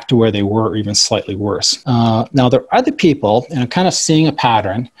 back to where they were or even slightly worse. Now, there are other people, and I'm kind of seeing a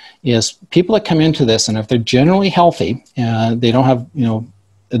pattern, is people that come into this, and if they're generally healthy, they don't have,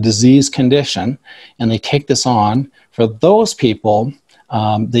 a disease condition, and they take this on, for those people,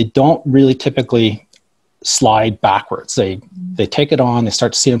 they don't really typically slide backwards. They take it on, they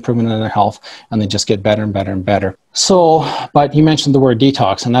start to see improvement in their health, and they just get better and better and better. So, but you mentioned the word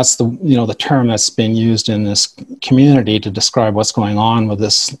detox, and that's the, the term that's been used in this community to describe what's going on with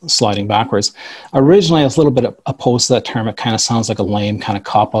this sliding backwards. Originally, I was a little bit opposed to that term. It kind of sounds like a lame kind of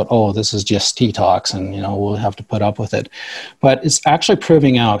cop-out. Oh, this is just detox, and, we'll have to put up with it. But it's actually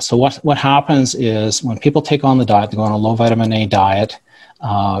proving out. So what happens is when people take on the diet, they go on a low vitamin A diet,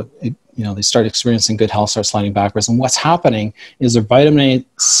 they start experiencing good health, start sliding backwards. And what's happening is their vitamin A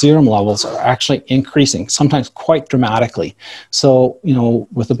serum levels are actually increasing, sometimes quite dramatically. So,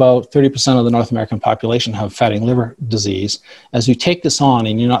 with about 30% of the North American population have fatty liver disease, as you take this on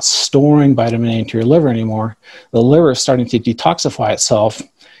and you're not storing vitamin A into your liver anymore, the liver is starting to detoxify itself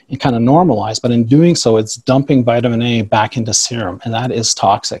and kind of normalize, but in doing so, it's dumping vitamin A back into serum, and that is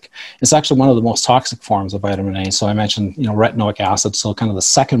toxic. It's actually one of the most toxic forms of vitamin A. So I mentioned, retinoic acid, so kind of the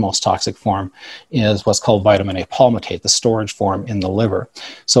second most toxic form is what's called vitamin A palmitate, the storage form in the liver.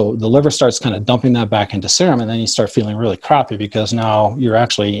 So the liver starts kind of dumping that back into serum, and then you start feeling really crappy because now you're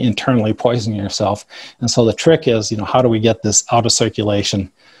actually internally poisoning yourself. And so the trick is, how do we get this out of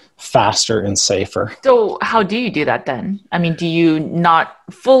circulation faster and safer? So how do you do that then? Do you not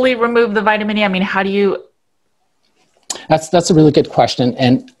fully remove the vitamin A? How do you? That's a really good question.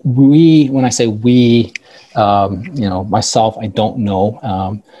 And when I say we, myself, I don't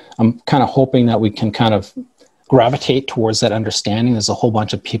know. I'm kind of hoping that we can kind of gravitate towards that understanding. There's a whole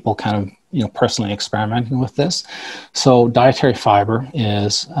bunch of people kind of, personally experimenting with this. So dietary fiber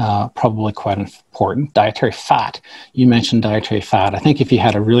is probably quite important. Dietary fat, you mentioned dietary fat. I think if you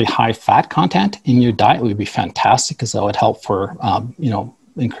had a really high fat content in your diet, it would be fantastic because that would help for,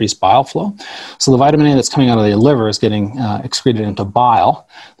 increased bile flow. So the vitamin A that's coming out of the liver is getting excreted into bile.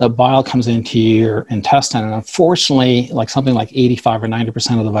 The bile comes into your intestine, and unfortunately, like something like 85 or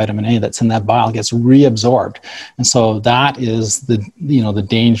 90% of the vitamin A that's in that bile gets reabsorbed. And so that is the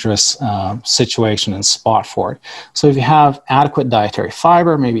dangerous situation and spot for it. So if you have adequate dietary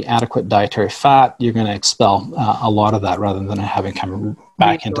fiber, maybe adequate dietary fat, you're going to expel a lot of that rather than having come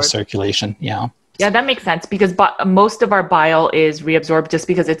back into circulation. Yeah. Yeah, that makes sense because most of our bile is reabsorbed just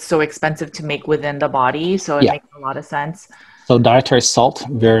because it's so expensive to make within the body. So it makes a lot of sense. So dietary salt,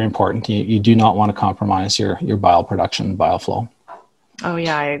 very important. You do not want to compromise your bile production, bile flow. Oh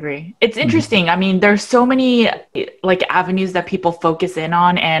yeah, I agree. It's interesting. I mean, there's so many like avenues that people focus in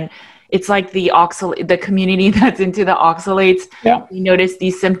on, and it's like the community that's into the oxalates. Yeah. You notice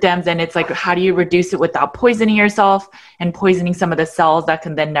these symptoms, and it's like, how do you reduce it without poisoning yourself and poisoning some of the cells that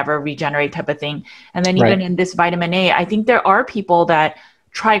can then never regenerate type of thing. And then even in this vitamin A, I think there are people that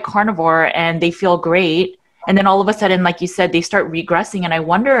try carnivore and they feel great. And then all of a sudden, like you said, they start regressing. And I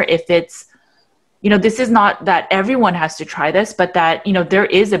wonder if it's, this is not that everyone has to try this, but that, there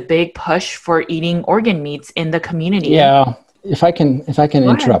is a big push for eating organ meats in the community. Yeah. If I can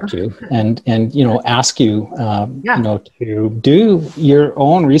interrupt you and ask you, to do your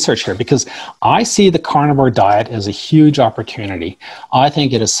own research here, because I see the carnivore diet as a huge opportunity. I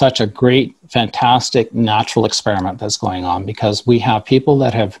think it is such a great, fantastic, natural experiment that's going on, because we have people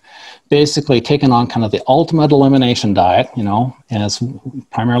that have basically taken on kind of the ultimate elimination diet, and it's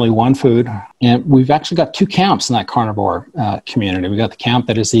primarily one food. And we've actually got two camps in that carnivore community. We've got the camp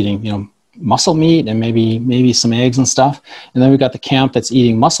that is eating, muscle meat and maybe some eggs and stuff. And then we've got the camp that's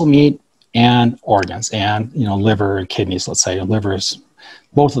eating muscle meat and organs and, liver and kidneys, let's say. Livers,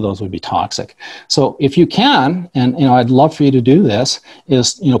 both of those would be toxic. So if you can, and, I'd love for you to do this,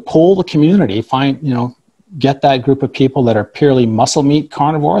 is, poll the community, find, get that group of people that are purely muscle meat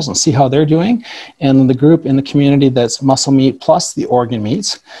carnivores and see how they're doing. And then the group in the community that's muscle meat plus the organ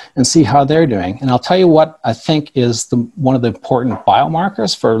meats and see how they're doing. And I'll tell you what I think is one of the important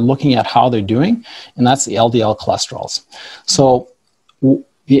biomarkers for looking at how they're doing, and that's the LDL cholesterols. So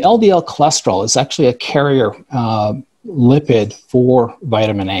the LDL cholesterol is actually a carrier lipid for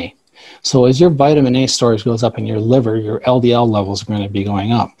vitamin A. So as your vitamin A storage goes up in your liver, your LDL levels are going to be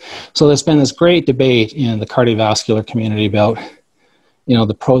going up. So there's been this great debate in the cardiovascular community about,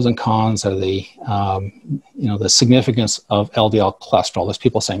 the pros and cons or the significance of LDL cholesterol. There's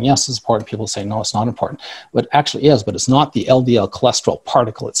people saying, yes, it's important. People say, no, it's not important. But it actually is, but it's not the LDL cholesterol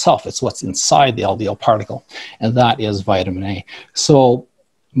particle itself. It's what's inside the LDL particle, and that is vitamin A. So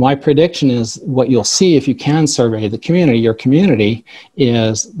my prediction is what you'll see if you can survey the community, your community,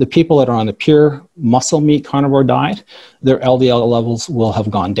 is the people that are on the pure muscle meat carnivore diet, their LDL levels will have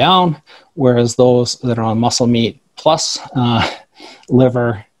gone down, whereas those that are on muscle meat plus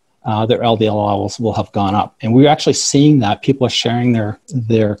liver, their LDL levels will have gone up. And we're actually seeing that. People are sharing their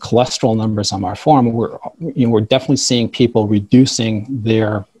cholesterol numbers on our forum. We're definitely seeing people reducing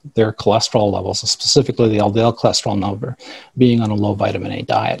their cholesterol levels, specifically the LDL cholesterol number, being on a low vitamin A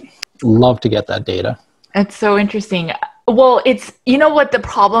diet. Love to get that data. That's so interesting. Well, it's, what the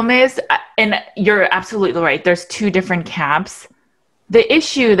problem is, and you're absolutely right. There's two different camps. The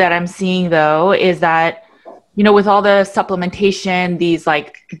issue that I'm seeing, though, is that, with all the supplementation, these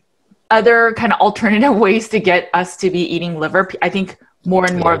like other kind of alternative ways to get us to be eating liver, I think more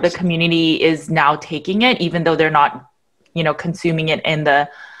and more of the community is now taking it, even though they're not, consuming it in the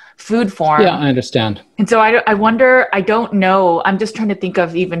food form. Yeah, I understand. And so I wonder, I don't know, I'm just trying to think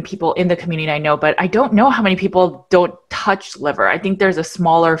of even people in the community I know, but I don't know how many people don't touch liver. I think there's a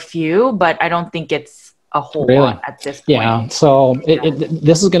smaller few, but I don't think it's a whole lot at this point. Yeah, so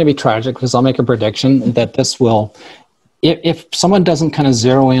this is going to be tragic, because I'll make a prediction that this will, if someone doesn't kind of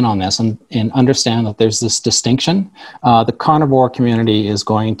zero in on this and understand that there's this distinction, the carnivore community is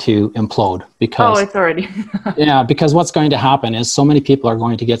going to implode, because it's already yeah, because what's going to happen is so many people are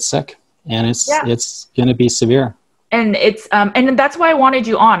going to get sick, and it's going to be severe. And it's and that's why I wanted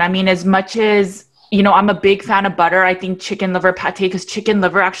you on. I mean, as much as I'm a big fan of butter. I think chicken liver pate, because chicken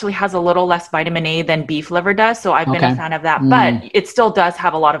liver actually has a little less vitamin A than beef liver does. So I've been a fan of that, but it still does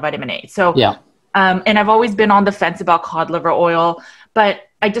have a lot of vitamin A. So yeah. And I've always been on the fence about cod liver oil, but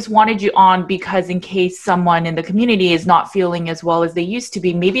I just wanted you on because in case someone in the community is not feeling as well as they used to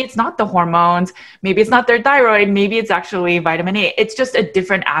be, maybe it's not the hormones, maybe it's not their thyroid, maybe it's actually vitamin A. It's just a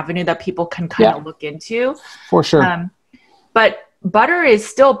different avenue that people can kind of look into. For sure. But butter is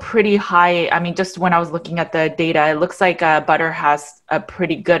still pretty high. I mean, just when I was looking at the data, it looks like butter has a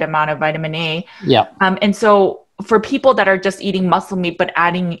pretty good amount of vitamin A. Yeah. And so for people that are just eating muscle meat, but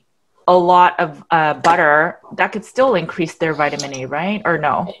adding a lot of butter, that could still increase their vitamin A, right? Or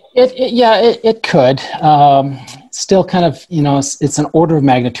no? It could. Still kind of, it's an order of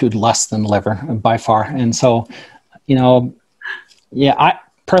magnitude less than liver by far. And so,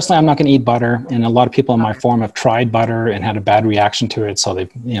 personally, I'm not going to eat butter, and a lot of people in my forum have tried butter and had a bad reaction to it. So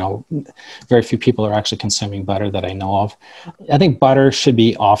very few people are actually consuming butter that I know of. I think butter should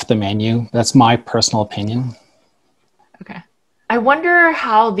be off the menu. That's my personal opinion. Okay. I wonder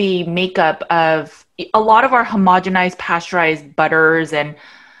how the makeup of a lot of our homogenized pasteurized butters and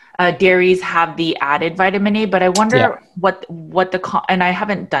dairies have the added vitamin A, but I wonder and I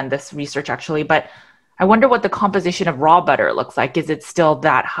haven't done this research actually, but I wonder what the composition of raw butter looks like. Is it still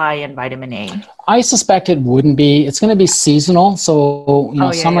that high in vitamin A? I suspect it wouldn't be. It's going to be seasonal. So,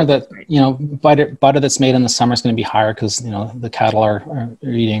 butter that's made in the summer is going to be higher because, the cattle are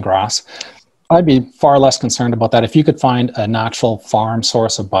eating grass. I'd be far less concerned about that. If you could find a natural farm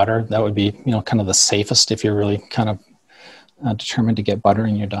source of butter, that would be, kind of the safest if you're really kind of determined to get butter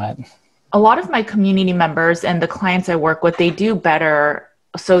in your diet. A lot of my community members and the clients I work with, they do better.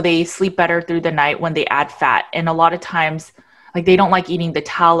 So they sleep better through the night when they add fat. And a lot of times, like they don't like eating the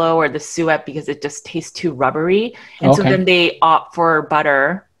tallow or the suet because it just tastes too rubbery. And so then they opt for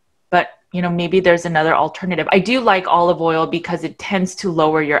butter. But, maybe there's another alternative. I do like olive oil because it tends to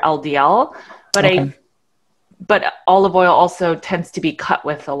lower your LDL. But olive oil also tends to be cut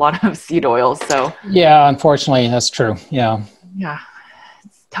with a lot of seed oils. So yeah, unfortunately, that's true. Yeah.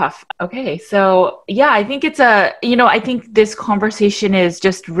 It's tough. Okay. So I think I think this conversation is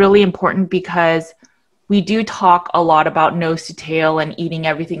just really important because we do talk a lot about nose to tail and eating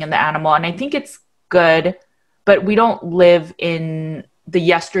everything in the animal. And I think it's good, but we don't live in the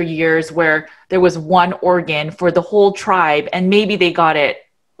yesteryears where there was one organ for the whole tribe and maybe they got it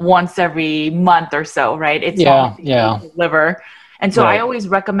once every month or so, right? It's liver. And so I always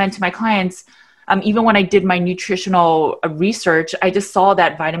recommend to my clients, even when I did my nutritional research, I just saw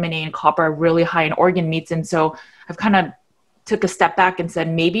that vitamin A and copper are really high in organ meats. And so I've kind of took a step back and said,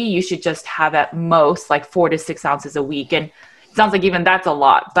 maybe you should just have at most like 4 to 6 ounces a week. And it sounds like even that's a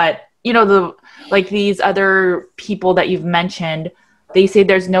lot, but these other people that you've mentioned, they say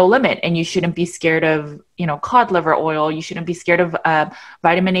there's no limit and you shouldn't be scared of, cod liver oil. You shouldn't be scared of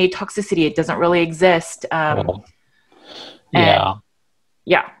vitamin A toxicity. It doesn't really exist. It's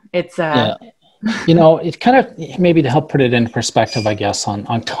it kind of maybe to help put it into perspective, I guess,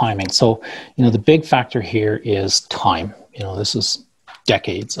 on timing. So, the big factor here is time. This is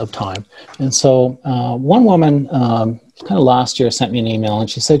decades of time. And so one woman kind of last year sent me an email and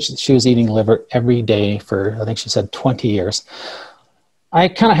she said she was eating liver every day for, I think she said 20 years. I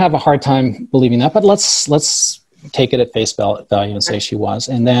kind of have a hard time believing that, but let's take it at face value and say she was.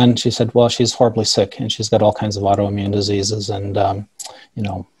 And then she said, well, she's horribly sick and she's got all kinds of autoimmune diseases and,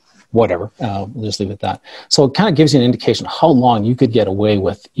 whatever. We'll just leave it at that. So it kind of gives you an indication how long you could get away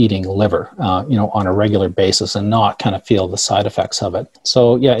with eating liver, on a regular basis and not kind of feel the side effects of it.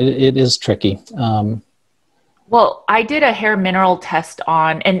 So yeah, it is tricky. Well, I did a hair mineral test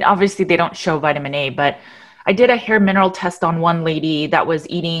on, and obviously they don't show vitamin A, but I did a hair mineral test on one lady that was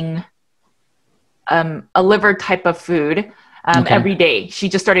eating a liver type of food every day. She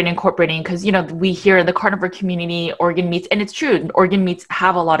just started incorporating because, we hear in the carnivore community organ meats, and it's true, organ meats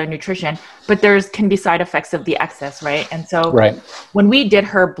have a lot of nutrition, but can be side effects of the excess, right? And so when we did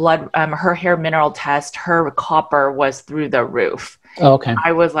her blood, her hair mineral test, her copper was through the roof.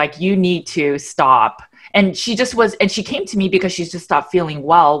 I was like, you need to stop. And she came to me because she's just stopped feeling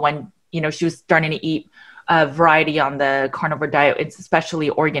well when, she was starting to eat a variety on the carnivore diet, it's especially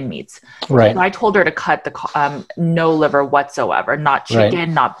organ meats. Right. So I told her to cut the no liver whatsoever, not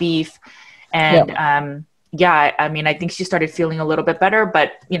chicken, not beef. And I think she started feeling a little bit better,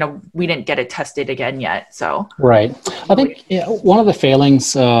 but we didn't get it tested again yet. So I think one of the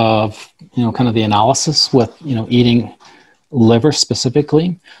failings of kind of the analysis with eating liver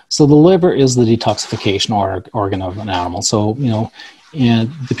specifically. So the liver is the detoxification organ of an animal. So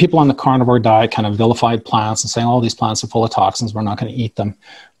and the people on the carnivore diet kind of vilified plants and saying, oh, these plants are full of toxins, we're not going to eat them.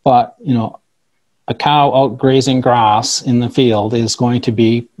 But, a cow out grazing grass in the field is going to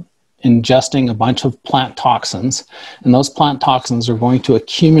be ingesting a bunch of plant toxins, and those plant toxins are going to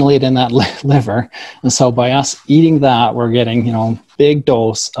accumulate in that liver. And so by us eating that, we're getting, big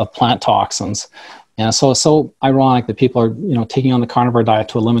dose of plant toxins. And so it's so ironic that people are, taking on the carnivore diet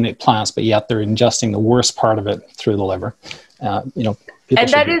to eliminate plants, but yet they're ingesting the worst part of it through the liver. And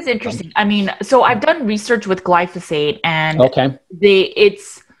that is interesting. I mean, so I've done research with glyphosate, and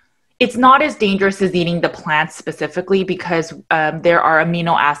it's not as dangerous as eating the plants specifically because there are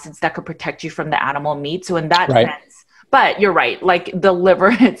amino acids that could protect you from the animal meat. So in that sense, But you're right, like the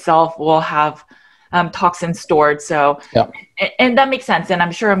liver itself will have toxins stored. So, and that makes sense. And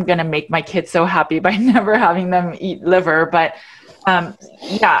I'm sure I'm going to make my kids so happy by never having them eat liver. But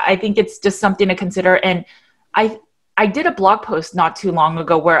yeah, I think it's just something to consider. And I did a blog post not too long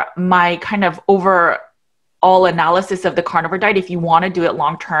ago where my kind of overall analysis of the carnivore diet, if you want to do it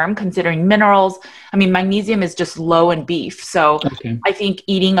long term, considering minerals, I mean, magnesium is just low in beef. So I think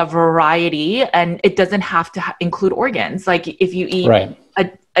eating a variety, and it doesn't have to include organs. Like if you eat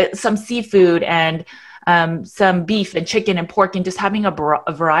some seafood and some beef and chicken and pork, and just having a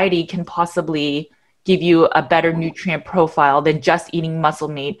variety can possibly give you a better nutrient profile than just eating muscle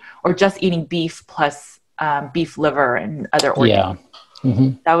meat or just eating beef plus beef liver and other organs.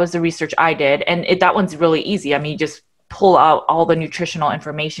 That was the research I did. And that one's really easy. I mean, you just pull out all the nutritional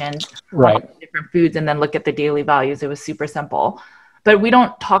information on different foods and then look at the daily values. It was super simple. But we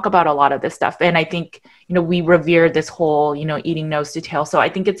don't talk about a lot of this stuff. And I think, you know, we revere this whole, you know, eating nose to tail. So I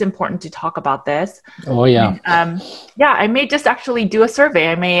think it's important to talk about this. And, I may just actually do a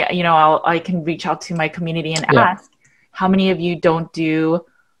survey. I may, you know, I can reach out to my community and ask how many of you don't do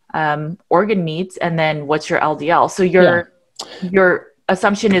organ meats, and then what's your LDL? So your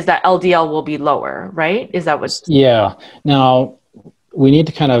assumption is that LDL will be lower, right? Is that what? Yeah. Now we need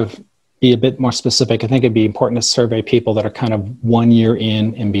to kind of be a bit more specific. I think it'd be important to survey people that are kind of 1 year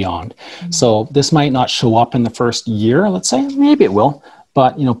in and beyond. So this might not show up in the first year, let's say, maybe it will,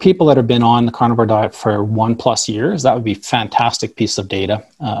 but you know, people that have been on the carnivore diet for 1+ years, that would be a fantastic piece of data.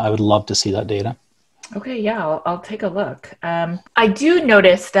 I would love to see that data. Okay, yeah, I'll take a look. I do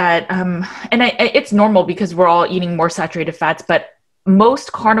notice that, it's normal because we're all eating more saturated fats, but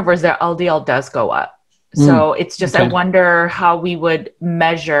most carnivores, their LDL does go up. So it's just, I wonder how we would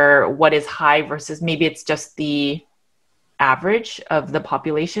measure what is high versus maybe it's just the average of the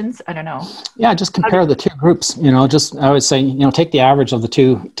populations. I don't know. Yeah, just compare the two groups, you know, I would say, you know, take the average of the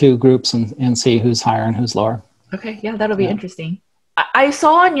two groups and see who's higher and who's lower. Okay, yeah, that'll be interesting. I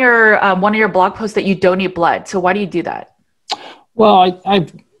saw on your one of your blog posts that you donate blood. So why do you do that? Well,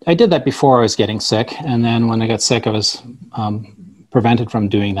 I did that before I was getting sick. And then when I got sick, I was prevented from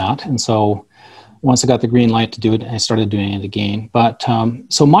doing that. And so once I got the green light to do it, I started doing it again. But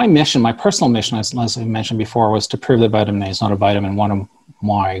so my mission, my personal mission, as I mentioned before, was to prove that vitamin A is not a vitamin. One of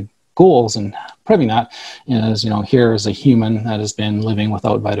my goals in proving that is, you know, here is a human that has been living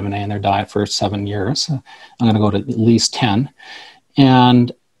without vitamin A in their diet for 7 years. I'm going to go to at least 10.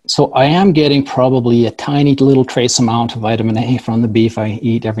 And so I am getting probably a tiny little trace amount of vitamin A from the beef I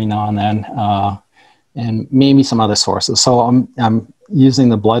eat every now and then, and maybe some other sources. So I'm using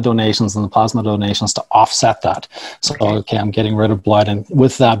the blood donations and the plasma donations to offset that. So, I'm getting rid of blood, and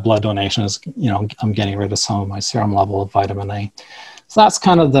with that blood donation is, you know, I'm getting rid of some of my serum level of vitamin A. So that's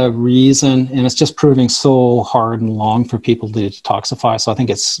kind of the reason, and it's just proving so hard and long for people to detoxify. So I think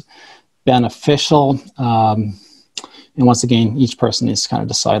it's beneficial. And once again, each person needs to kind of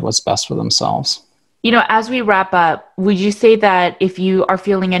decide what's best for themselves. You know, as we wrap up, would you say that if you are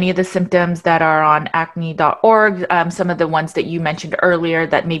feeling any of the symptoms that are on acne.org, some of the ones that you mentioned earlier,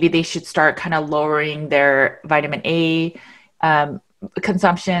 that maybe they should start kind of lowering their vitamin A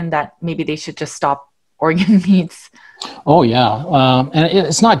consumption, that maybe they should just stop organ meats? Oh, yeah. And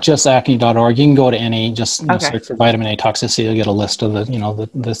it's not just acne.org. You can go to any, just search for vitamin A toxicity. You'll get a list of the, you know,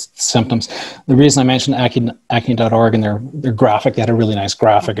 the symptoms. The reason I mentioned acne.org and their graphic, they had a really nice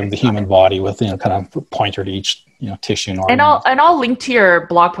graphic of the human body with, you know, kind of pointer to each, you know, tissue and organ. And I'll link to your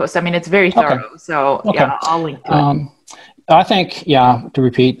blog post. I mean, it's very thorough. So yeah, I'll link to it. I think, to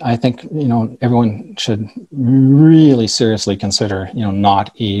repeat, I think, you know, everyone should really seriously consider, you know,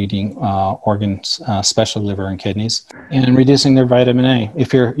 not eating organs, especially liver and kidneys, and reducing their vitamin A.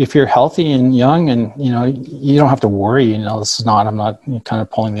 If you're healthy and young, and, you know, you don't have to worry, you know, I'm not kind of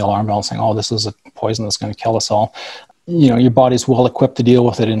pulling the alarm bell saying, oh, this is a poison that's going to kill us all. You know, your body's well equipped to deal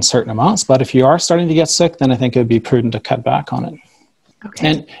with it in certain amounts, but if you are starting to get sick, then I think it would be prudent to cut back on it. Okay.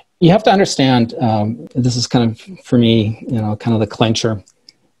 And you have to understand, this is kind of, for me, you know, kind of the clincher.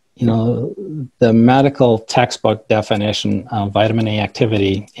 You know, the medical textbook definition of vitamin A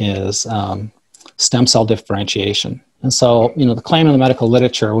activity is stem cell differentiation. And so, you know, the claim in the medical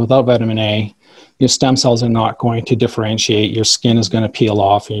literature, without vitamin A, your stem cells are not going to differentiate, your skin is going to peel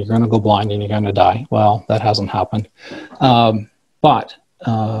off, and you're going to go blind and you're going to die. Well, that hasn't happened. But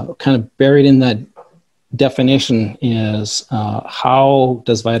kind of buried in that definition is how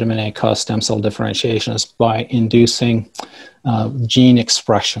does vitamin A cause stem cell differentiation? Is by inducing gene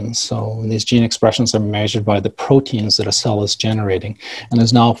expressions. So these gene expressions are measured by the proteins that a cell is generating. And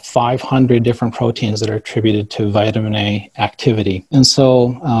there's now 500 different proteins that are attributed to vitamin A activity. And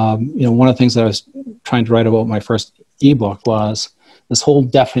so, you know, one of the things that I was trying to write about my first ebook was this whole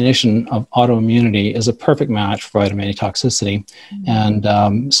definition of autoimmunity is a perfect match for vitamin A toxicity.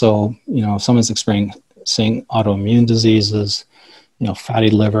 And so, you know, if someone's experiencing autoimmune diseases, you know, fatty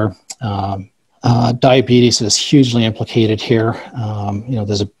liver, diabetes is hugely implicated here. You know,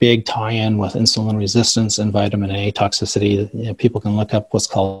 there's a big tie-in with insulin resistance and vitamin A toxicity. You know, people can look up what's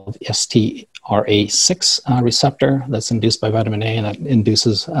called STRA6 receptor that's induced by vitamin A, and that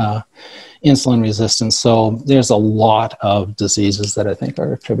induces insulin resistance. So there's a lot of diseases that I think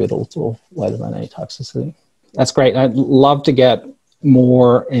are attributable to vitamin A toxicity. That's great. I'd love to get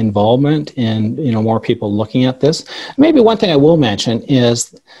more involvement in, you know, more people looking at this. Maybe one thing I will mention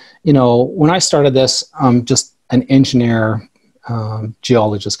is, you know, when I started this, I'm just an engineer,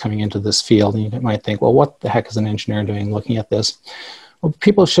 geologist coming into this field, and you might think, well, what the heck is an engineer doing looking at this? What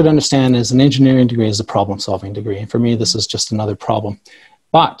people should understand is an engineering degree is a problem-solving degree. And for me, this is just another problem.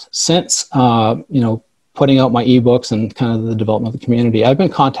 But since, you know, putting out my ebooks and kind of the development of the community, I've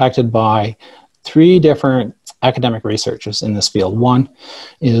been contacted by 3 different academic researchers in this field. One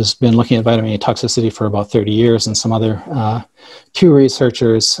has been looking at vitamin A toxicity for about 30 years, and some other 2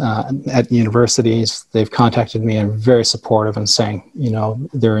 researchers at universities. They've contacted me and are very supportive and saying, you know,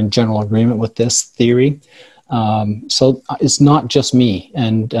 they're in general agreement with this theory. So it's not just me.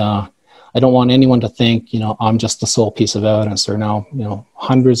 And I don't want anyone to think, you know, I'm just the sole piece of evidence. There are now, you know,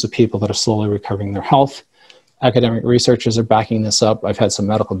 hundreds of people that are slowly recovering their health. Academic researchers are backing this up. I've had some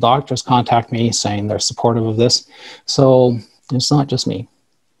medical doctors contact me saying they're supportive of this. So it's not just me.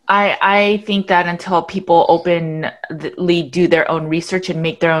 I think that until people openly do their own research and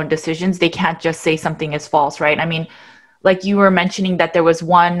make their own decisions, they can't just say something is false, right? I mean, like you were mentioning that there was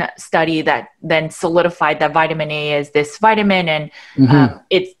one study that then solidified that vitamin A is this vitamin and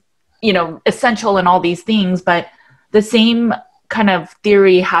it's, you know, essential in all these things, but the same kind of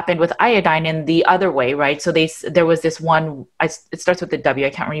theory happened with iodine in the other way, right? So there was this one, it starts with a W, I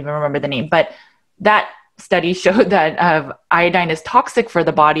can't even remember the name, but that study showed that iodine is toxic for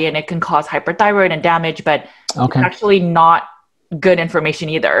the body and it can cause hyperthyroid and damage, but it's actually not good information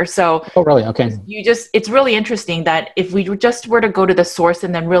either. So really? Okay. It's really interesting that if we just were to go to the source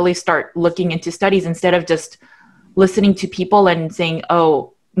and then really start looking into studies instead of just listening to people and saying,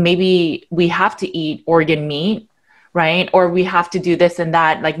 oh, maybe we have to eat organ meat, right? Or we have to do this and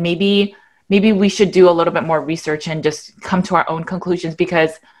that. Like maybe we should do a little bit more research and just come to our own conclusions,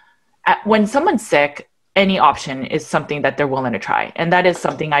 because when someone's sick, any option is something that they're willing to try. And that is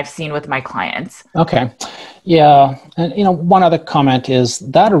something I've seen with my clients. Okay. Yeah. And, you know, one other comment is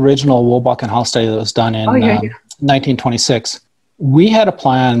that original Wolbach and Hall study that was done in 1926, we had a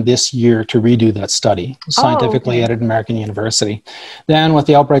plan this year to redo that study scientifically at an American university. Then with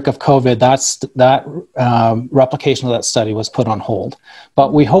the outbreak of COVID, that replication of that study was put on hold.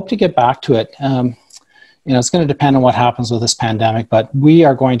 But we hope to get back to it. You know, it's going to depend on what happens with this pandemic, but we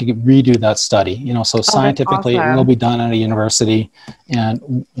are going to redo that study, you know, so scientifically it will be done at a university, and,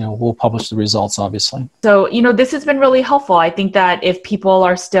 you know, we'll publish the results, obviously. So, you know, this has been really helpful. I think that if people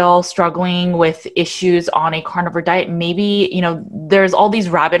are still struggling with issues on a carnivore diet, maybe, you know, there's all these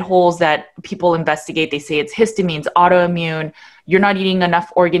rabbit holes that people investigate. They say it's histamines, autoimmune, you're not eating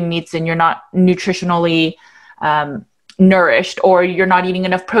enough organ meats and you're not nutritionally nourished, or you're not eating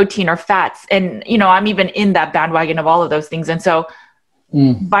enough protein or fats. And, you know, I'm even in that bandwagon of all of those things. And so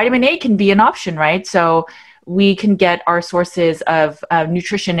vitamin A can be an option, right? So we can get our sources of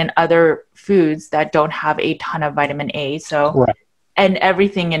nutrition in other foods that don't have a ton of vitamin A. So, and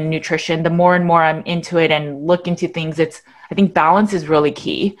everything in nutrition, the more and more I'm into it and look into things, I think balance is really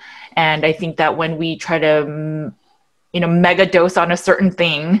key. And I think that when we try to, you know, mega dose on a certain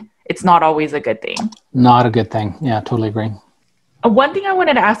thing, it's not always a good thing. Not a good thing. Yeah, totally agree. One thing I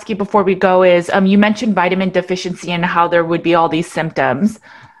wanted to ask you before we go is, you mentioned vitamin deficiency and how there would be all these symptoms.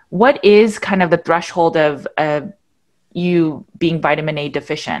 What is kind of the threshold of you being vitamin A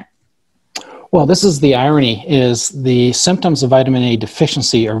deficient? Well, this is the irony, is the symptoms of vitamin A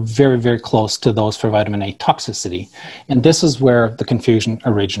deficiency are very, very close to those for vitamin A toxicity. And this is where the confusion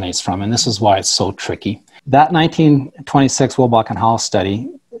originates from. And this is why it's so tricky. That 1926 Wolbach and Hall study,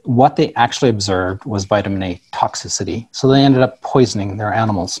 what they actually observed was vitamin A toxicity. So they ended up poisoning their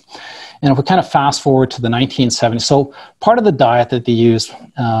animals. And if we kind of fast forward to the 1970s, so part of the diet that they used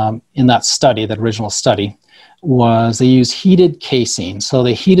in that study, that original study, was they used heated casein. So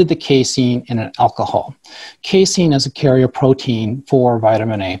they heated the casein in an alcohol. Casein is a carrier protein for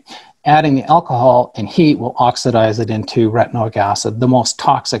vitamin A. Adding the alcohol and heat will oxidize it into retinoic acid, the most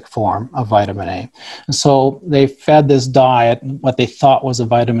toxic form of vitamin A. And so they fed this diet, what they thought was a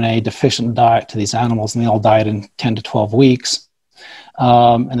vitamin A deficient diet, to these animals, and they all died in 10 to 12 weeks.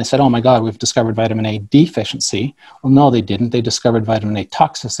 And they said, oh my God, we've discovered vitamin A deficiency. Well, no, they didn't. They discovered vitamin A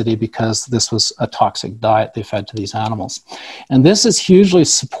toxicity because this was a toxic diet they fed to these animals. And this is hugely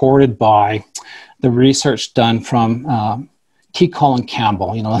supported by the research done from Colin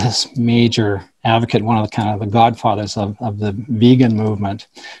Campbell, you know, this major advocate, one of the kind of the godfathers of the vegan movement,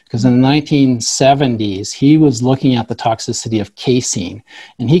 because in the 1970s, he was looking at the toxicity of casein,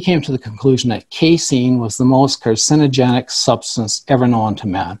 and he came to the conclusion that casein was the most carcinogenic substance ever known to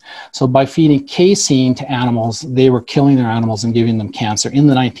man. So by feeding casein to animals, they were killing their animals and giving them cancer in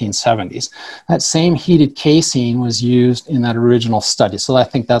the 1970s. That same heated casein was used in that original study. So I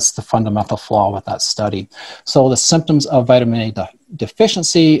think that's the fundamental flaw with that study. So the symptoms of vitamin A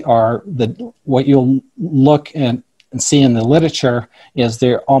deficiency are what you'll look and see in the literature is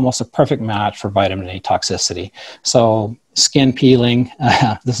they're almost a perfect match for vitamin A toxicity. So skin peeling,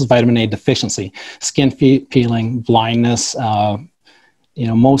 this is vitamin A deficiency, skin peeling, blindness,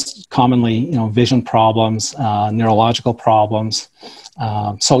 most commonly, vision problems, neurological problems.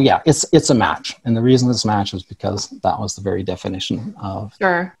 So yeah, it's a match. And the reason it's a match is because that was the very definition of.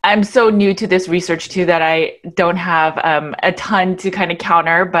 Sure. I'm so new to this research too that I don't have a ton to kind of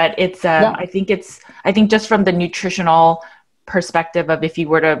counter, but it's, I think just from the nutritional perspective of if you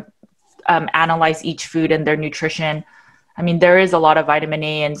were to analyze each food and their nutrition, I mean, there is a lot of vitamin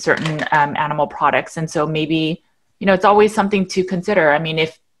A in certain animal products. And so maybe, it's always something to consider. I mean,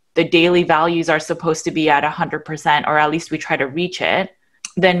 if the daily values are supposed to be at 100%, or at least we try to reach it,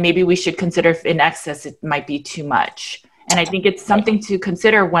 then maybe we should consider if in excess it might be too much. And I think it's something to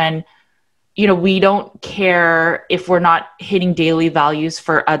consider when, we don't care if we're not hitting daily values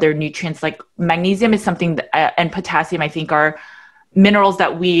for other nutrients. Like magnesium is something that, and potassium, I think, are minerals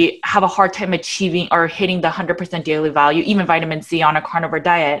that we have a hard time achieving or hitting the 100% daily value, even vitamin C on a carnivore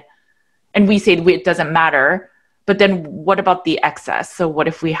diet. And we say it doesn't matter. But then what about the excess? So what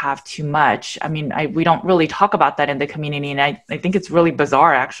if we have too much? I mean, we don't really talk about that in the community. And I think it's really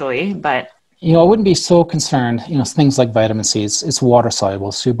bizarre, actually. But I wouldn't be so concerned, things like vitamin C, it's water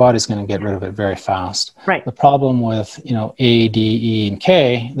soluble, so your body's going to get rid of it very fast. Right. The problem with, A, D, E, and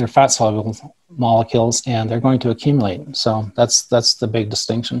K, they're fat soluble molecules and they're going to accumulate. So that's the big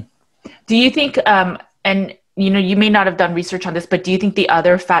distinction. Do you think, and you may not have done research on this, but do you think the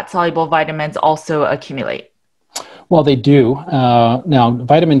other fat soluble vitamins also accumulate? Well, they do. Now,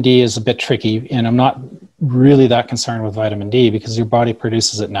 vitamin D is a bit tricky, and I'm not really that concerned with vitamin D because your body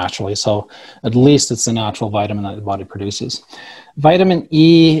produces it naturally. So at least it's a natural vitamin that the body produces. Vitamin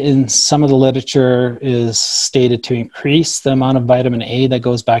E in some of the literature is stated to increase the amount of vitamin A that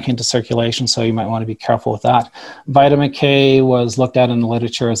goes back into circulation, so you might want to be careful with that. Vitamin K was looked at in the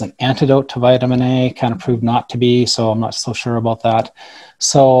literature as an antidote to vitamin A, kind of proved not to be, so I'm not so sure about that.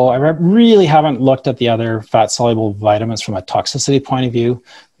 So I really haven't looked at the other fat-soluble vitamins from a toxicity point of view,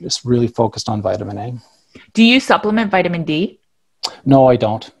 just really focused on vitamin A. Do you supplement vitamin D? No, I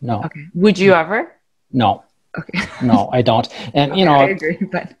don't. No. Okay. Would you ever? No. Okay. No, I don't. And, okay, I agree,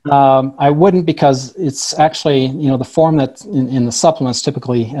 but I wouldn't because it's actually, the form that in the supplements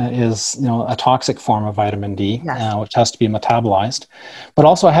typically is, a toxic form of vitamin D, yes. Which has to be metabolized. But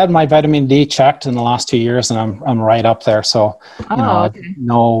also I had my vitamin D checked in the last 2 years and I'm right up there. So, okay.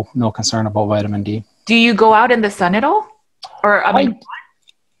 no concern about vitamin D. Do you go out in the sun at all? Or,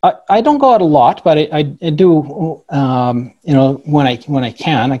 I don't go out a lot, but I do, when I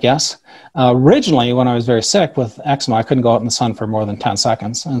can, I guess. Originally, when I was very sick with eczema, I couldn't go out in the sun for more than 10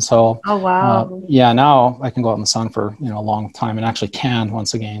 seconds. And so, oh, wow. Now I can go out in the sun for, a long time and actually tan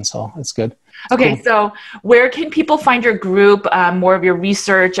once again. So it's good. Okay. Cool. So where can people find your group, more of your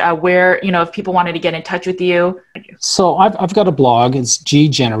research, where, if people wanted to get in touch with you? So I've got a blog. It's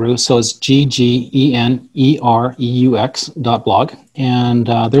Genereux. So it's GGENEREUX.blog. And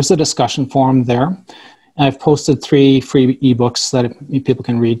there's a discussion forum there. I've posted 3 free ebooks that people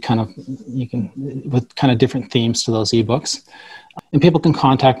can read with kind of different themes to those ebooks. And people can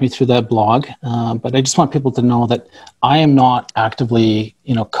contact me through that blog. But I just want people to know that I am not actively,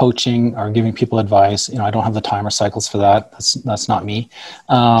 coaching or giving people advice. I don't have the time or cycles for that. That's not me.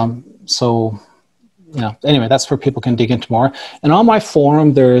 Anyway, that's where people can dig into more. And on my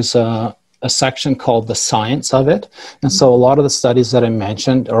forum, there's a section called The Science of It. And so a lot of the studies that I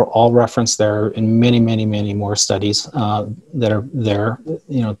mentioned are all referenced there in many, many, many more studies that are there,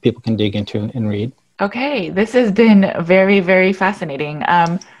 people can dig into and read. Okay, this has been very, very fascinating.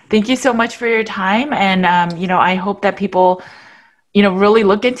 Thank you so much for your time. And, I hope that people, really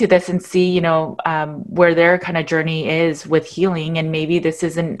look into this and see, where their kind of journey is with healing. And maybe this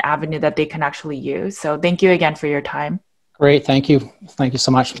is an avenue that they can actually use. So thank you again for your time. Great. Thank you. Thank you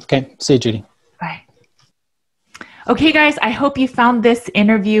so much. Okay. See you, Judy. Bye. Okay, guys, I hope you found this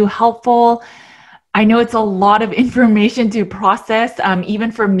interview helpful. I know it's a lot of information to process.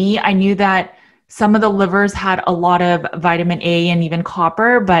 Even for me, I knew that some of the livers had a lot of vitamin A and even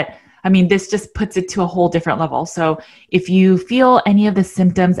copper, but I mean, this just puts it to a whole different level. So if you feel any of the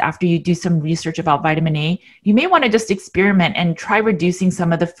symptoms after you do some research about vitamin A, you may want to just experiment and try reducing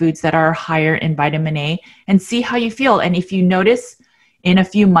some of the foods that are higher in vitamin A and see how you feel. And if you notice in a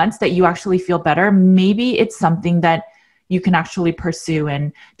few months that you actually feel better, maybe it's something that you can actually pursue.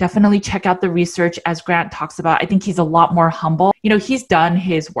 And definitely check out the research, as Grant talks about. I think he's a lot more humble. You know, he's done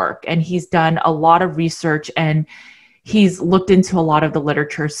his work and he's done a lot of research and he's looked into a lot of the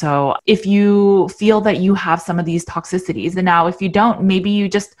literature. So if you feel that you have some of these toxicities, and now if you don't, maybe you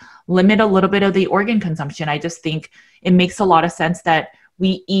just limit a little bit of the organ consumption. I just think it makes a lot of sense that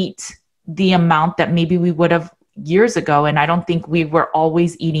we eat the amount that maybe we would have years ago. And I don't think we were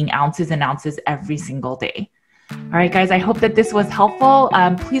always eating ounces and ounces every single day. All right, guys, I hope that this was helpful.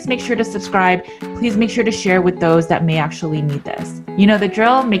 Please make sure to subscribe. Please make sure to share with those that may actually need this. You know the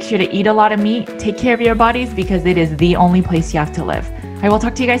drill. Make sure to eat a lot of meat. Take care of your bodies because it is the only place you have to live. I will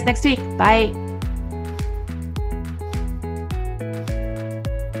talk to you guys next week. Bye.